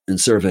people, in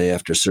survey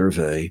after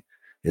survey,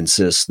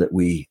 insist that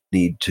we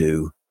need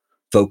to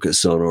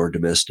focus on our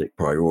domestic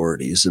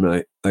priorities. And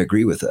I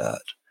agree with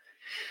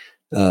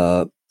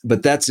that.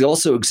 But that's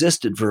also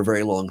existed for a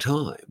very long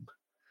time.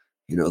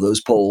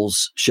 Those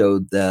polls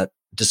showed that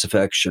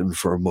disaffection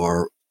from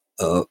our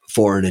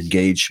foreign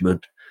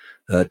engagement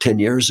 10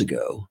 years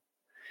ago,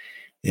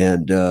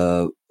 and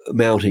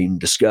mounting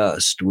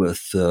disgust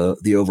with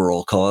the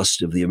overall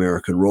cost of the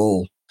American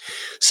role.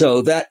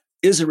 So that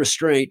is a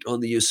restraint on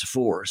the use of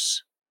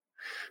force.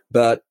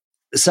 But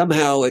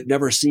somehow it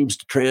never seems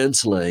to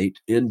translate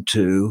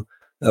into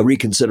a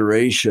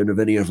reconsideration of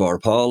any of our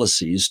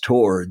policies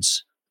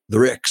towards the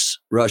BRICS,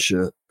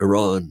 Russia,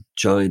 Iran,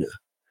 China.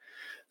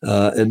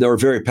 And there are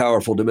very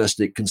powerful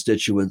domestic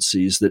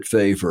constituencies that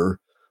favor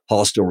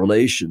hostile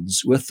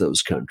relations with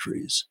those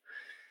countries.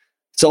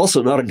 It's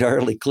also not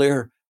entirely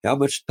clear how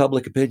much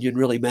public opinion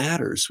really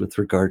matters with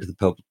regard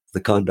to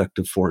the conduct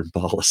of foreign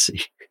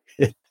policy.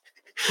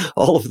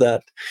 all of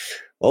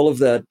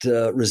that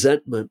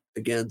resentment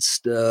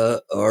against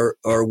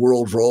our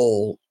world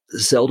role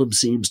seldom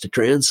seems to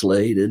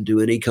translate into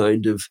any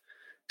kind of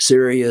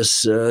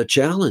serious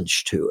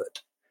challenge to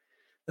it.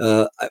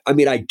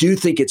 I do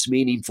think it's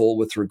meaningful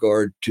with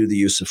regard to the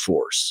use of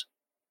force,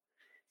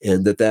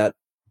 and that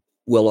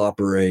will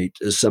operate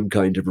as some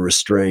kind of a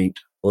restraint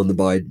on the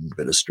Biden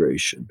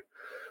administration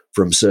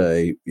from,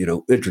 say,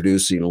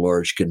 introducing a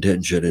large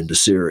contingent into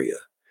Syria.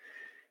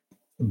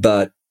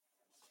 But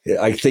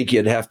I think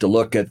you'd have to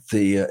look at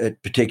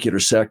at particular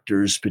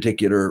sectors,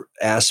 particular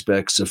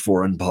aspects of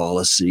foreign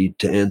policy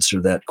to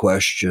answer that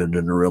question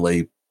in a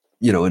really,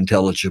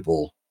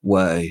 intelligible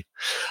way.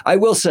 I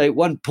will say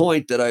one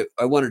point that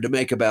I wanted to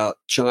make about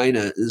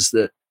China is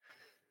that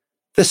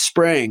this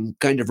spring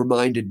kind of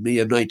reminded me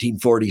of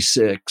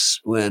 1946,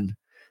 when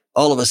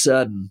all of a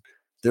sudden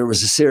there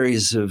was a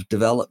series of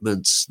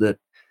developments that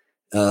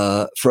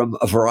from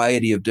a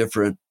variety of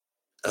different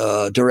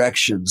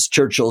directions: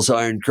 Churchill's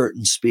Iron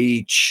Curtain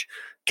speech,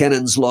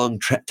 Kennan's long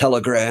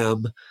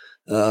telegram,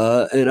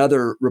 and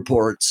other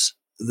reports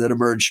that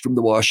emerged from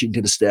the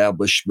Washington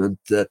establishment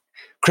that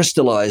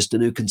crystallized a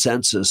new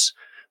consensus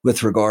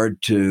with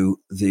regard to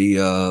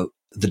the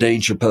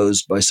danger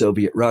posed by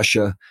Soviet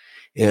Russia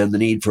and the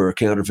need for a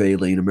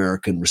countervailing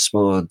American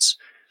response.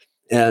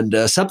 And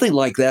something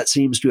like that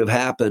seems to have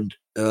happened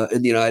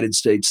in the United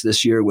States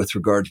this year with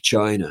regard to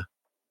China.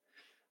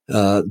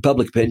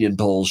 Public opinion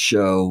polls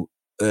show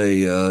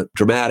a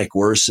dramatic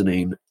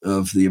worsening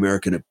of the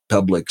American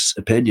public's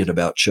opinion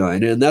about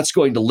China, and that's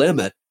going to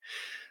limit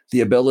the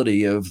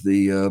ability of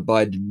the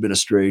Biden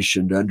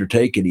administration to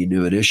undertake any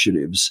new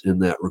initiatives in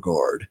that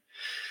regard.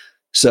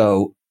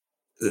 So,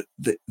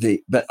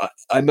 but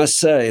I must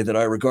say that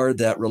I regard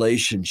that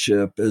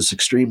relationship as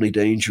extremely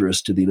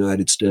dangerous to the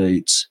United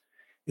States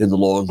in the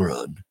long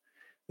run.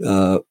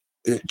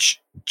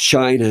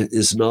 China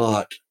is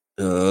not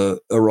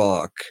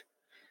Iraq.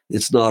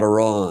 It's not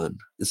Iran.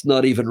 It's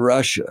not even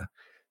Russia. I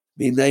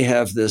mean, they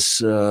have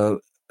this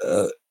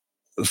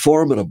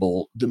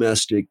formidable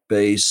domestic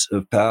base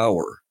of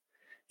power,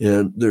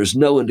 and there's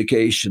no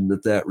indication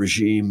that that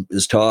regime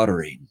is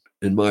tottering,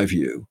 in my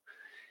view.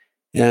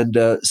 And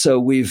so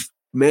we've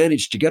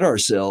managed to get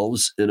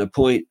ourselves in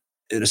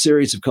a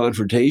series of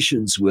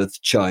confrontations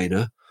with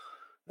China,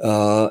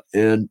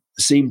 and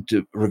seem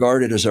to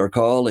regard it as our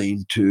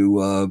calling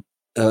to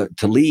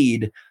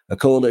lead a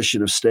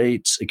coalition of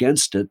states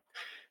against it.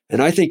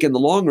 And I think in the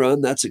long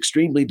run, that's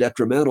extremely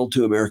detrimental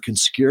to American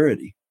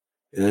security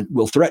and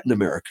will threaten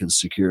American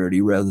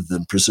security rather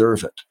than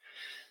preserve it.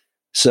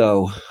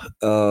 So,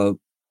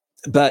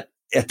 but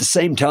at the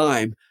same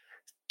time,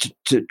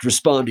 to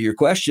respond to your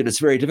question, it's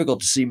very difficult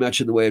to see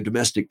much in the way of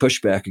domestic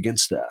pushback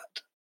against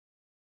that.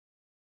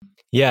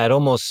 Yeah, it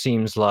almost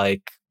seems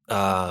like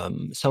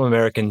some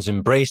Americans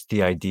embraced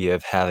the idea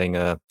of having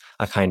a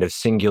kind of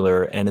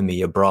singular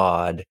enemy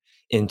abroad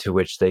into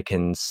which they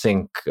can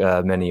sink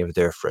many of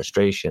their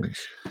frustrations.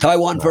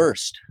 Taiwan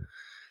first.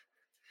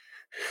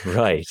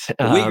 Right.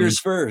 The Uyghurs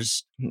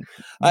first.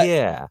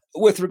 Yeah.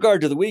 With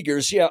regard to the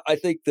Uyghurs, I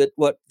think that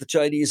what the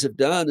Chinese have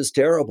done is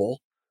terrible,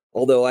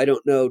 although I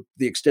don't know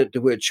the extent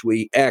to which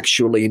we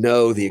actually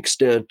know the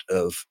extent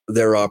of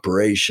their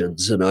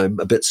operations. And I'm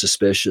a bit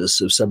suspicious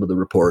of some of the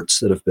reports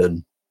that have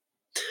been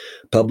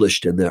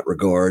published in that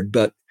regard.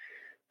 But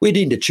we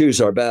need to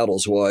choose our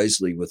battles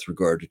wisely with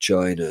regard to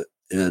China.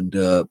 And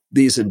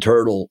these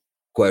internal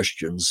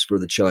questions for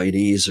the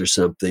Chinese are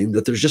something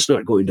that they're just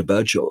not going to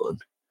budge on.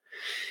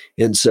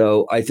 And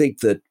so I think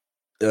that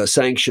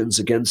sanctions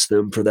against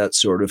them for that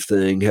sort of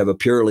thing have a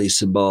purely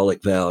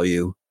symbolic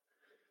value.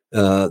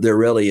 They're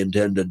really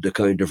intended to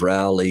kind of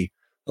rally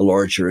a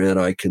larger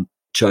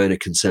anti-China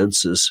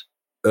consensus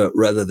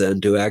rather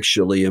than to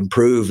actually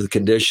improve the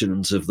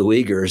conditions of the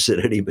Uyghurs in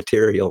any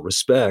material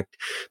respect,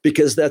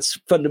 because that's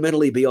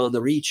fundamentally beyond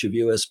the reach of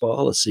U.S.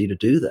 policy to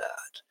do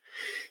that.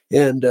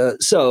 And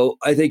so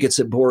I think it's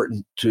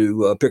important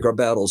to pick our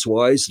battles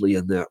wisely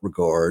in that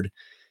regard,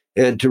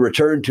 and to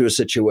return to a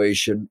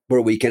situation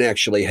where we can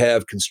actually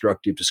have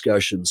constructive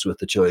discussions with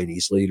the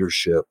Chinese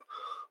leadership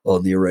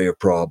on the array of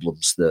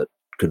problems that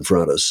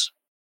confront us.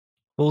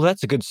 Well,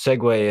 that's a good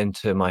segue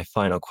into my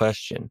final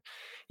question.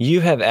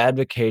 You have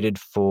advocated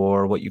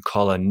for what you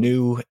call a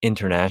new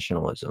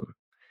internationalism.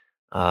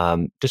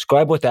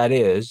 Describe what that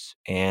is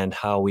and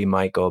how we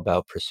might go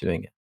about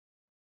pursuing it.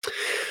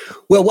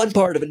 Well, one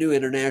part of a new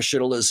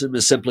internationalism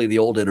is simply the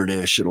old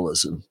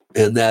internationalism,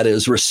 and that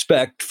is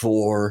respect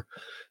for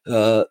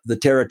the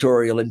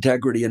territorial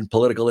integrity and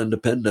political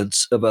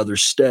independence of other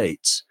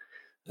states.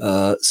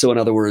 So, in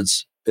other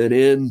words, an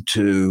end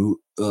to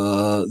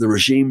the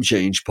regime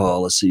change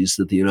policies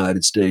that the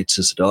United States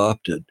has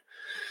adopted.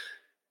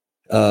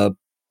 And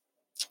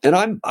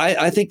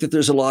I think that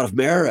there's a lot of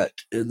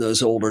merit in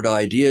those older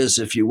ideas.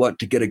 If you want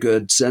to get a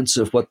good sense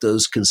of what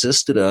those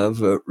consisted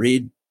of,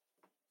 read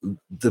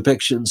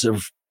depictions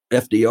of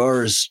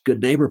FDR's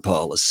good neighbor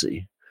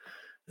policy.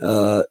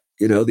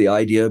 The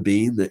idea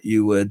being that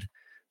you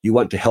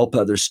want to help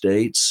other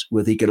states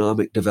with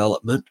economic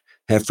development,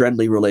 have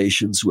friendly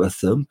relations with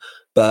them,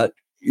 but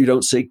you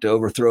don't seek to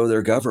overthrow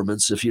their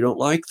governments if you don't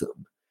like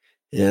them.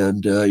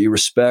 And you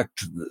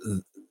respect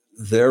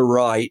their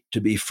right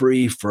to be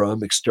free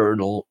from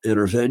external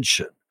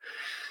intervention.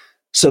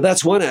 So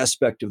that's one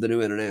aspect of the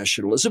new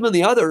internationalism. And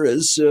the other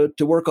is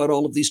to work on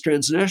all of these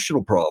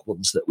transnational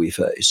problems that we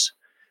face.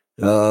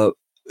 That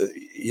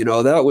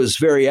was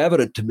very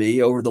evident to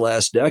me over the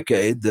last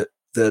decade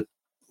that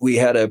we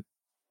had a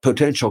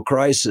potential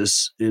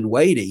crisis in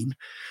waiting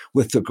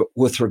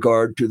with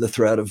regard to the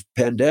threat of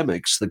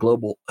pandemics. The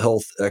global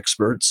health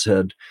experts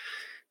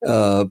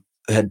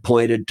had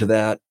pointed to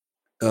that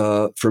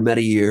for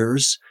many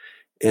years.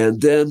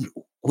 And then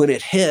when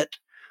it hit,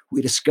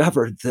 we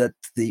discovered that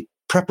the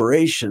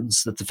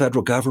preparations that the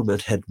federal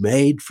government had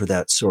made for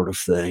that sort of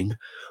thing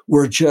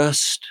were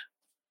just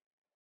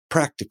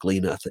practically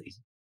nothing.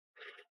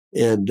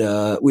 And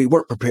we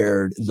weren't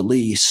prepared in the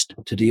least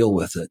to deal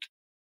with it.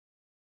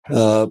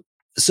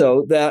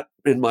 So that,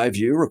 in my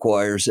view,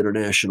 requires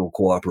international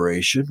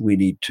cooperation. We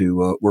need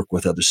to work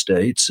with other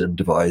states in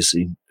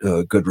devising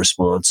good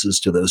responses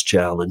to those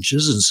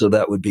challenges. And so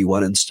that would be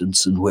one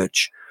instance in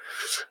which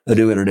a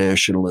new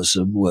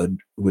internationalism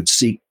would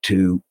seek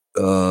to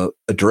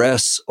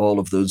address all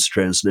of those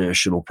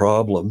transnational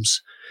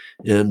problems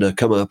and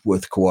come up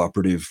with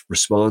cooperative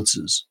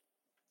responses.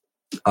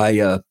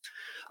 I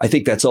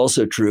think that's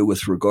also true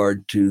with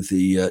regard to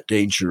the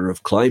danger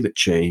of climate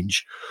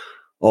change,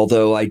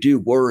 although I do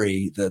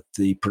worry that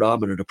the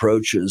predominant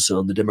approaches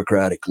on the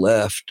Democratic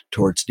left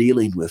towards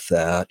dealing with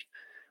that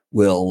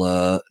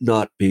will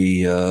not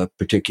be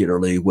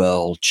particularly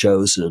well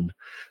chosen.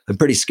 I'm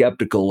pretty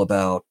skeptical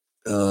about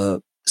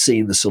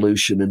seeing the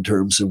solution in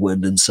terms of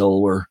wind and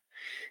solar,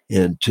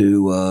 and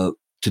to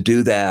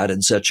do that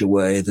in such a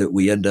way that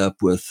we end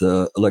up with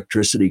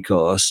electricity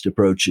cost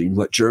approaching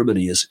what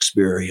Germany has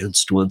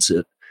experienced once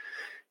it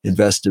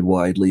invested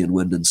widely in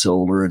wind and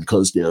solar and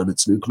closed down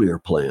its nuclear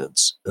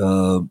plants.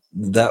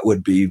 That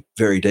would be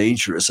very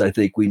dangerous. I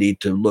think we need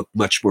to look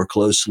much more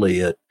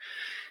closely at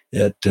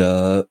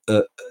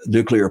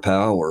nuclear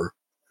power.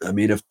 I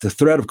mean, if the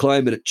threat of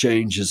climate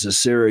change is as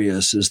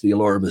serious as the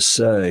alarmists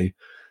say,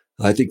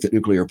 I think that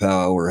nuclear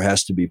power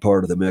has to be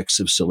part of the mix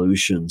of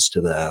solutions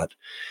to that.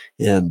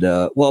 And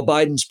while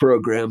Biden's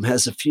program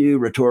has a few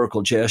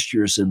rhetorical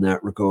gestures in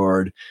that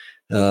regard,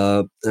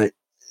 I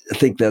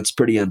think that's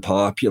pretty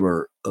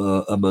unpopular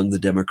among the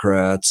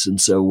Democrats, and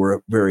so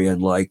we're very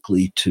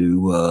unlikely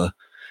to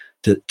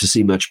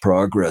see much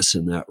progress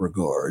in that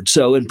regard.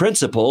 So, in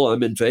principle,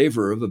 I'm in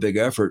favor of a big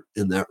effort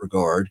in that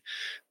regard,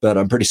 but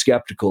I'm pretty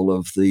skeptical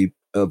of the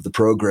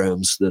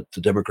programs that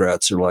the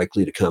Democrats are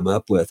likely to come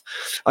up with.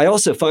 I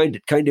also find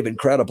it kind of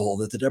incredible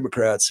that the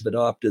Democrats have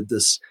adopted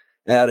this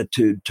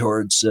attitude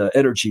towards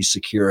energy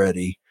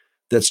security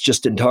that's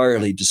just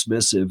entirely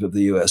dismissive of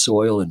the U.S.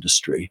 oil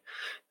industry.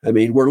 I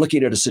mean, we're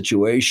looking at a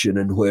situation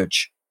in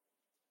which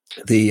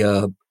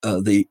the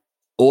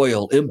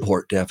oil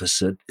import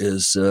deficit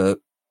is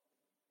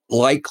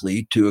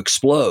likely to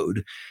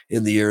explode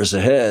in the years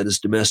ahead as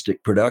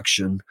domestic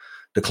production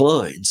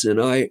declines.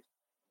 And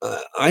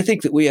I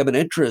think that we have an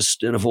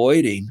interest in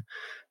avoiding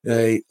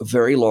a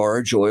very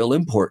large oil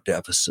import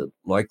deficit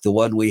like the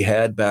one we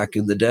had back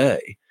in the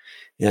day,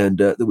 and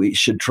that we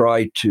should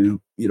try to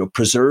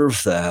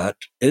preserve that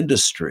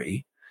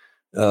industry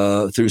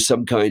through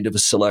some kind of a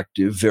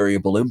selective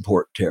variable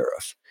import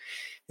tariff.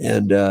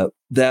 And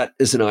that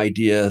is an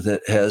idea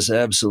that has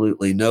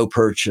absolutely no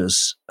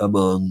purchase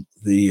among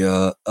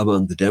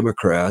the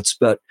Democrats,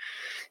 but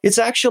it's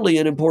actually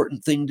an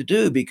important thing to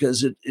do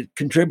because it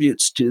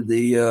contributes to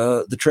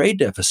the trade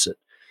deficit.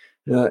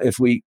 If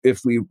we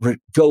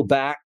go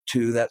back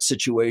to that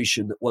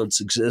situation that once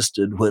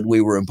existed when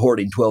we were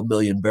importing 12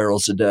 million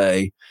barrels a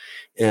day,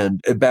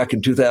 and back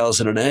in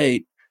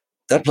 2008,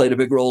 that played a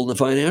big role in the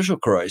financial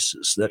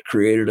crisis. That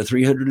created a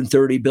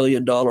 $330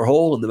 billion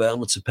hole in the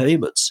balance of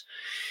payments.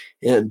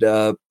 And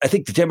I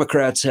think the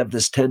Democrats have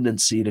this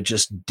tendency to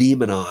just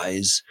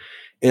demonize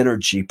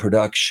energy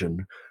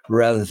production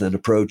rather than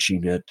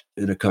approaching it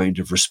in a kind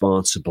of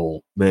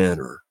responsible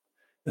manner,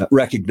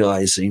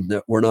 recognizing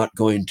that we're not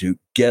going to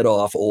get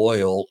off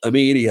oil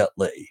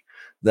immediately.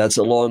 That's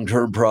a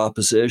long-term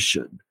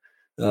proposition.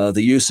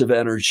 The use of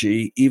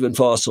energy, even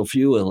fossil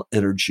fuel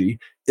energy,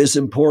 is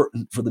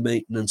important for the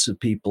maintenance of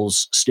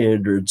people's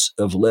standards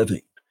of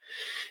living.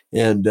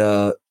 And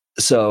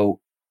so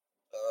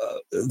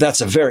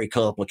that's a very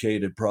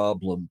complicated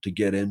problem to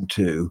get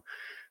into.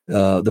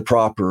 The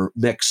proper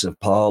mix of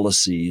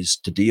policies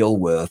to deal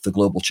with the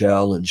global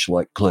challenge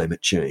like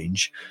climate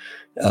change.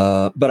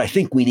 But I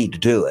think we need to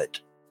do it.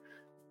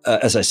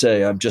 As I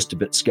say, I'm just a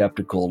bit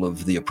skeptical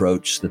of the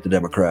approach that the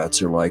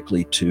Democrats are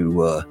likely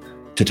to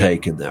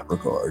take in that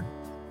regard.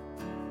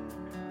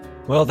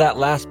 Well, that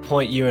last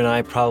point, you and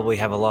I probably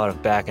have a lot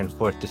of back and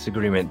forth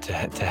disagreement to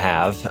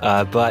have,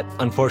 but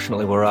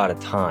unfortunately, we're out of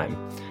time.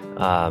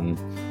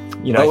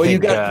 You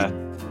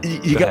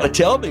got to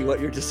tell me what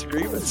your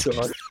disagreements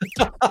are.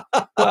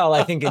 Well,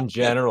 I think in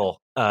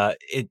general,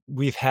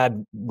 we've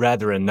had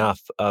rather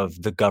enough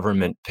of the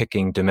government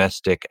picking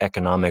domestic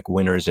economic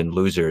winners and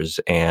losers,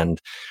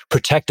 and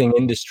protecting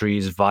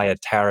industries via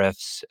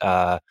tariffs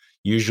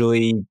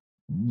usually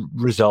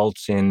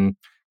results in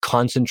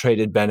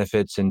concentrated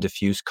benefits and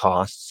diffuse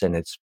costs. And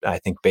it's, I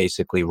think,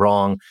 basically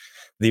wrong.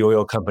 The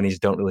oil companies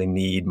don't really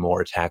need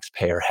more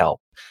taxpayer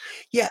help.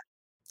 Yeah.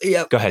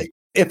 Go ahead.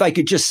 If I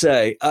could just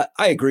say,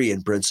 I agree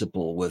in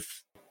principle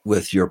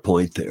with your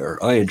point there.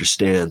 I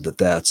understand that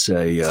that's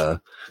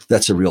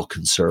a real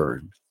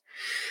concern,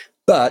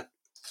 but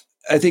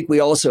I think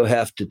we also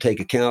have to take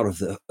account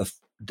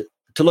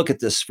to look at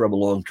this from a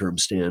long-term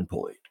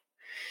standpoint,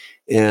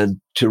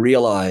 and to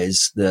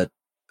realize that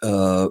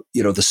the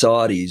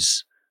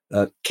Saudis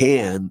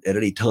can at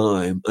any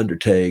time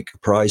undertake a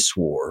price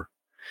war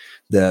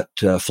that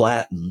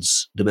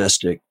flattens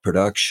domestic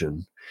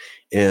production,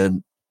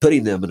 and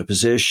putting them in a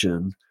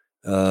position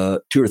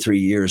 2 or 3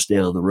 years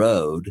down the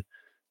road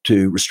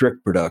to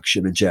restrict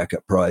production and jack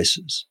up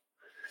prices.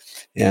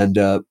 And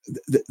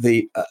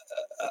Wouldn't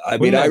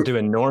that do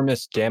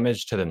enormous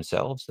damage to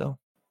themselves, though?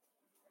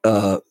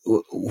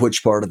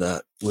 Which part of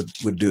that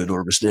would do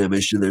enormous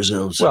damage to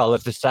themselves? Well,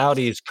 if the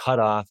Saudis cut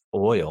off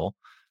oil,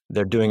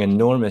 they're doing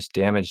enormous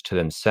damage to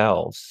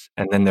themselves,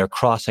 and then they're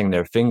crossing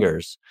their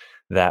fingers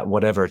that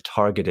whatever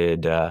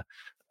targeted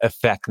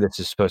effect this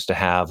is supposed to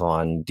have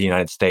on the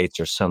United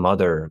States or some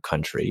other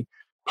country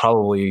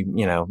probably,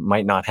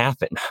 might not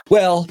happen.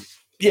 Well,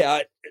 yeah,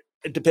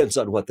 it depends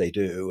on what they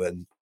do,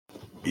 and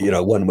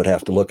one would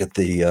have to look at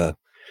the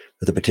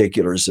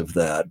particulars of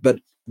that. But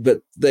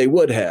they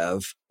would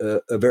have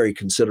a very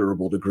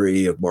considerable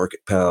degree of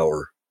market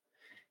power,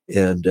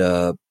 and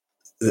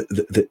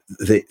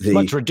it's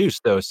much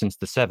reduced though since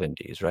the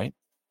 70s, right?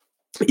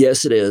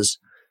 Yes, it is,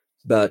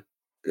 but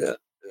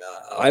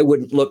I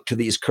wouldn't look to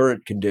these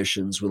current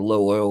conditions with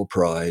low oil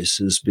price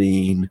as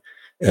being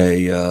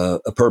a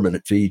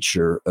permanent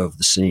feature of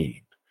the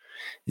scene.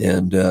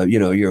 And,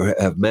 you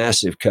have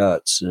massive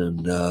cuts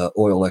in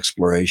oil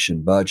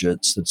exploration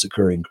budgets that's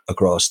occurring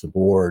across the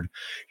board.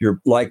 You're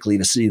likely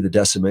to see the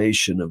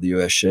decimation of the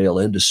U.S. shale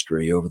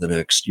industry over the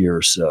next year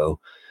or so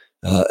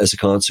as a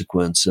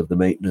consequence of the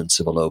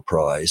maintenance of a low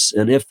price.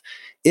 And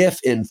if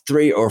in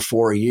 3 or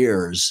 4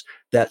 years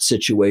that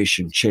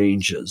situation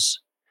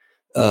changes,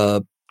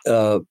 I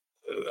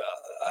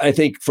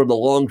think from the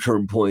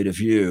long-term point of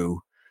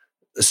view,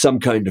 some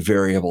kind of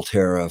variable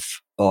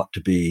tariff ought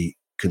to be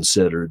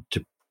considered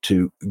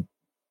to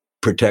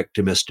protect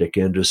domestic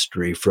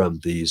industry from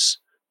these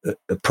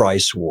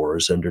price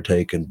wars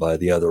undertaken by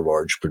the other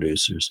large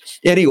producers.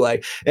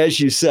 Anyway, as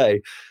you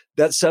say,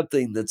 that's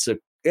something it's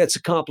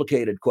a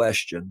complicated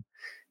question.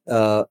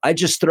 I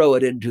just throw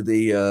it into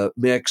the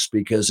mix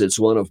because it's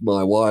one of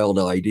my wild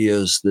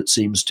ideas that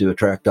seems to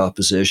attract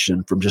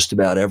opposition from just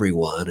about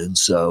everyone. And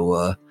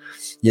so,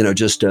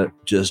 just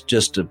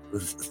to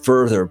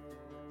further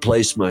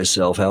place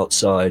myself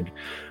outside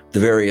the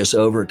various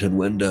Overton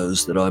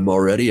windows that I'm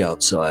already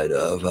outside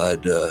of,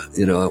 I'd,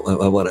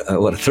 I want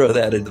to throw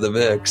that into the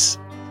mix.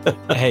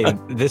 Hey,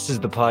 this is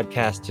the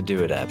podcast to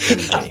do it at.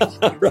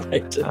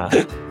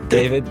 Right.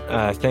 David,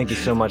 thank you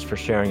so much for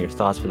sharing your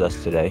thoughts with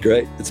us today.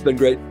 Great. It's been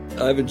great.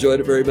 I've enjoyed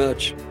it very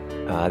much.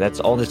 That's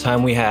all the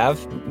time we have.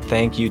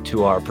 Thank you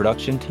to our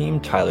production team,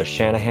 Tyler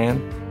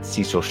Shanahan,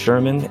 Cecil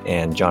Sherman,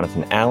 and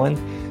Jonathan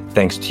Allen.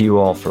 Thanks to you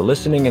all for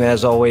listening. And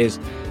as always,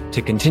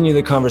 to continue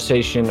the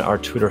conversation, our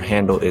Twitter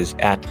handle is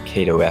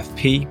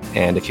 @CatoFP.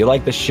 And if you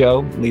like the show,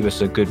 leave us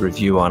a good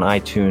review on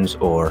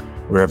iTunes or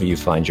wherever you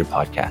find your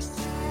podcasts.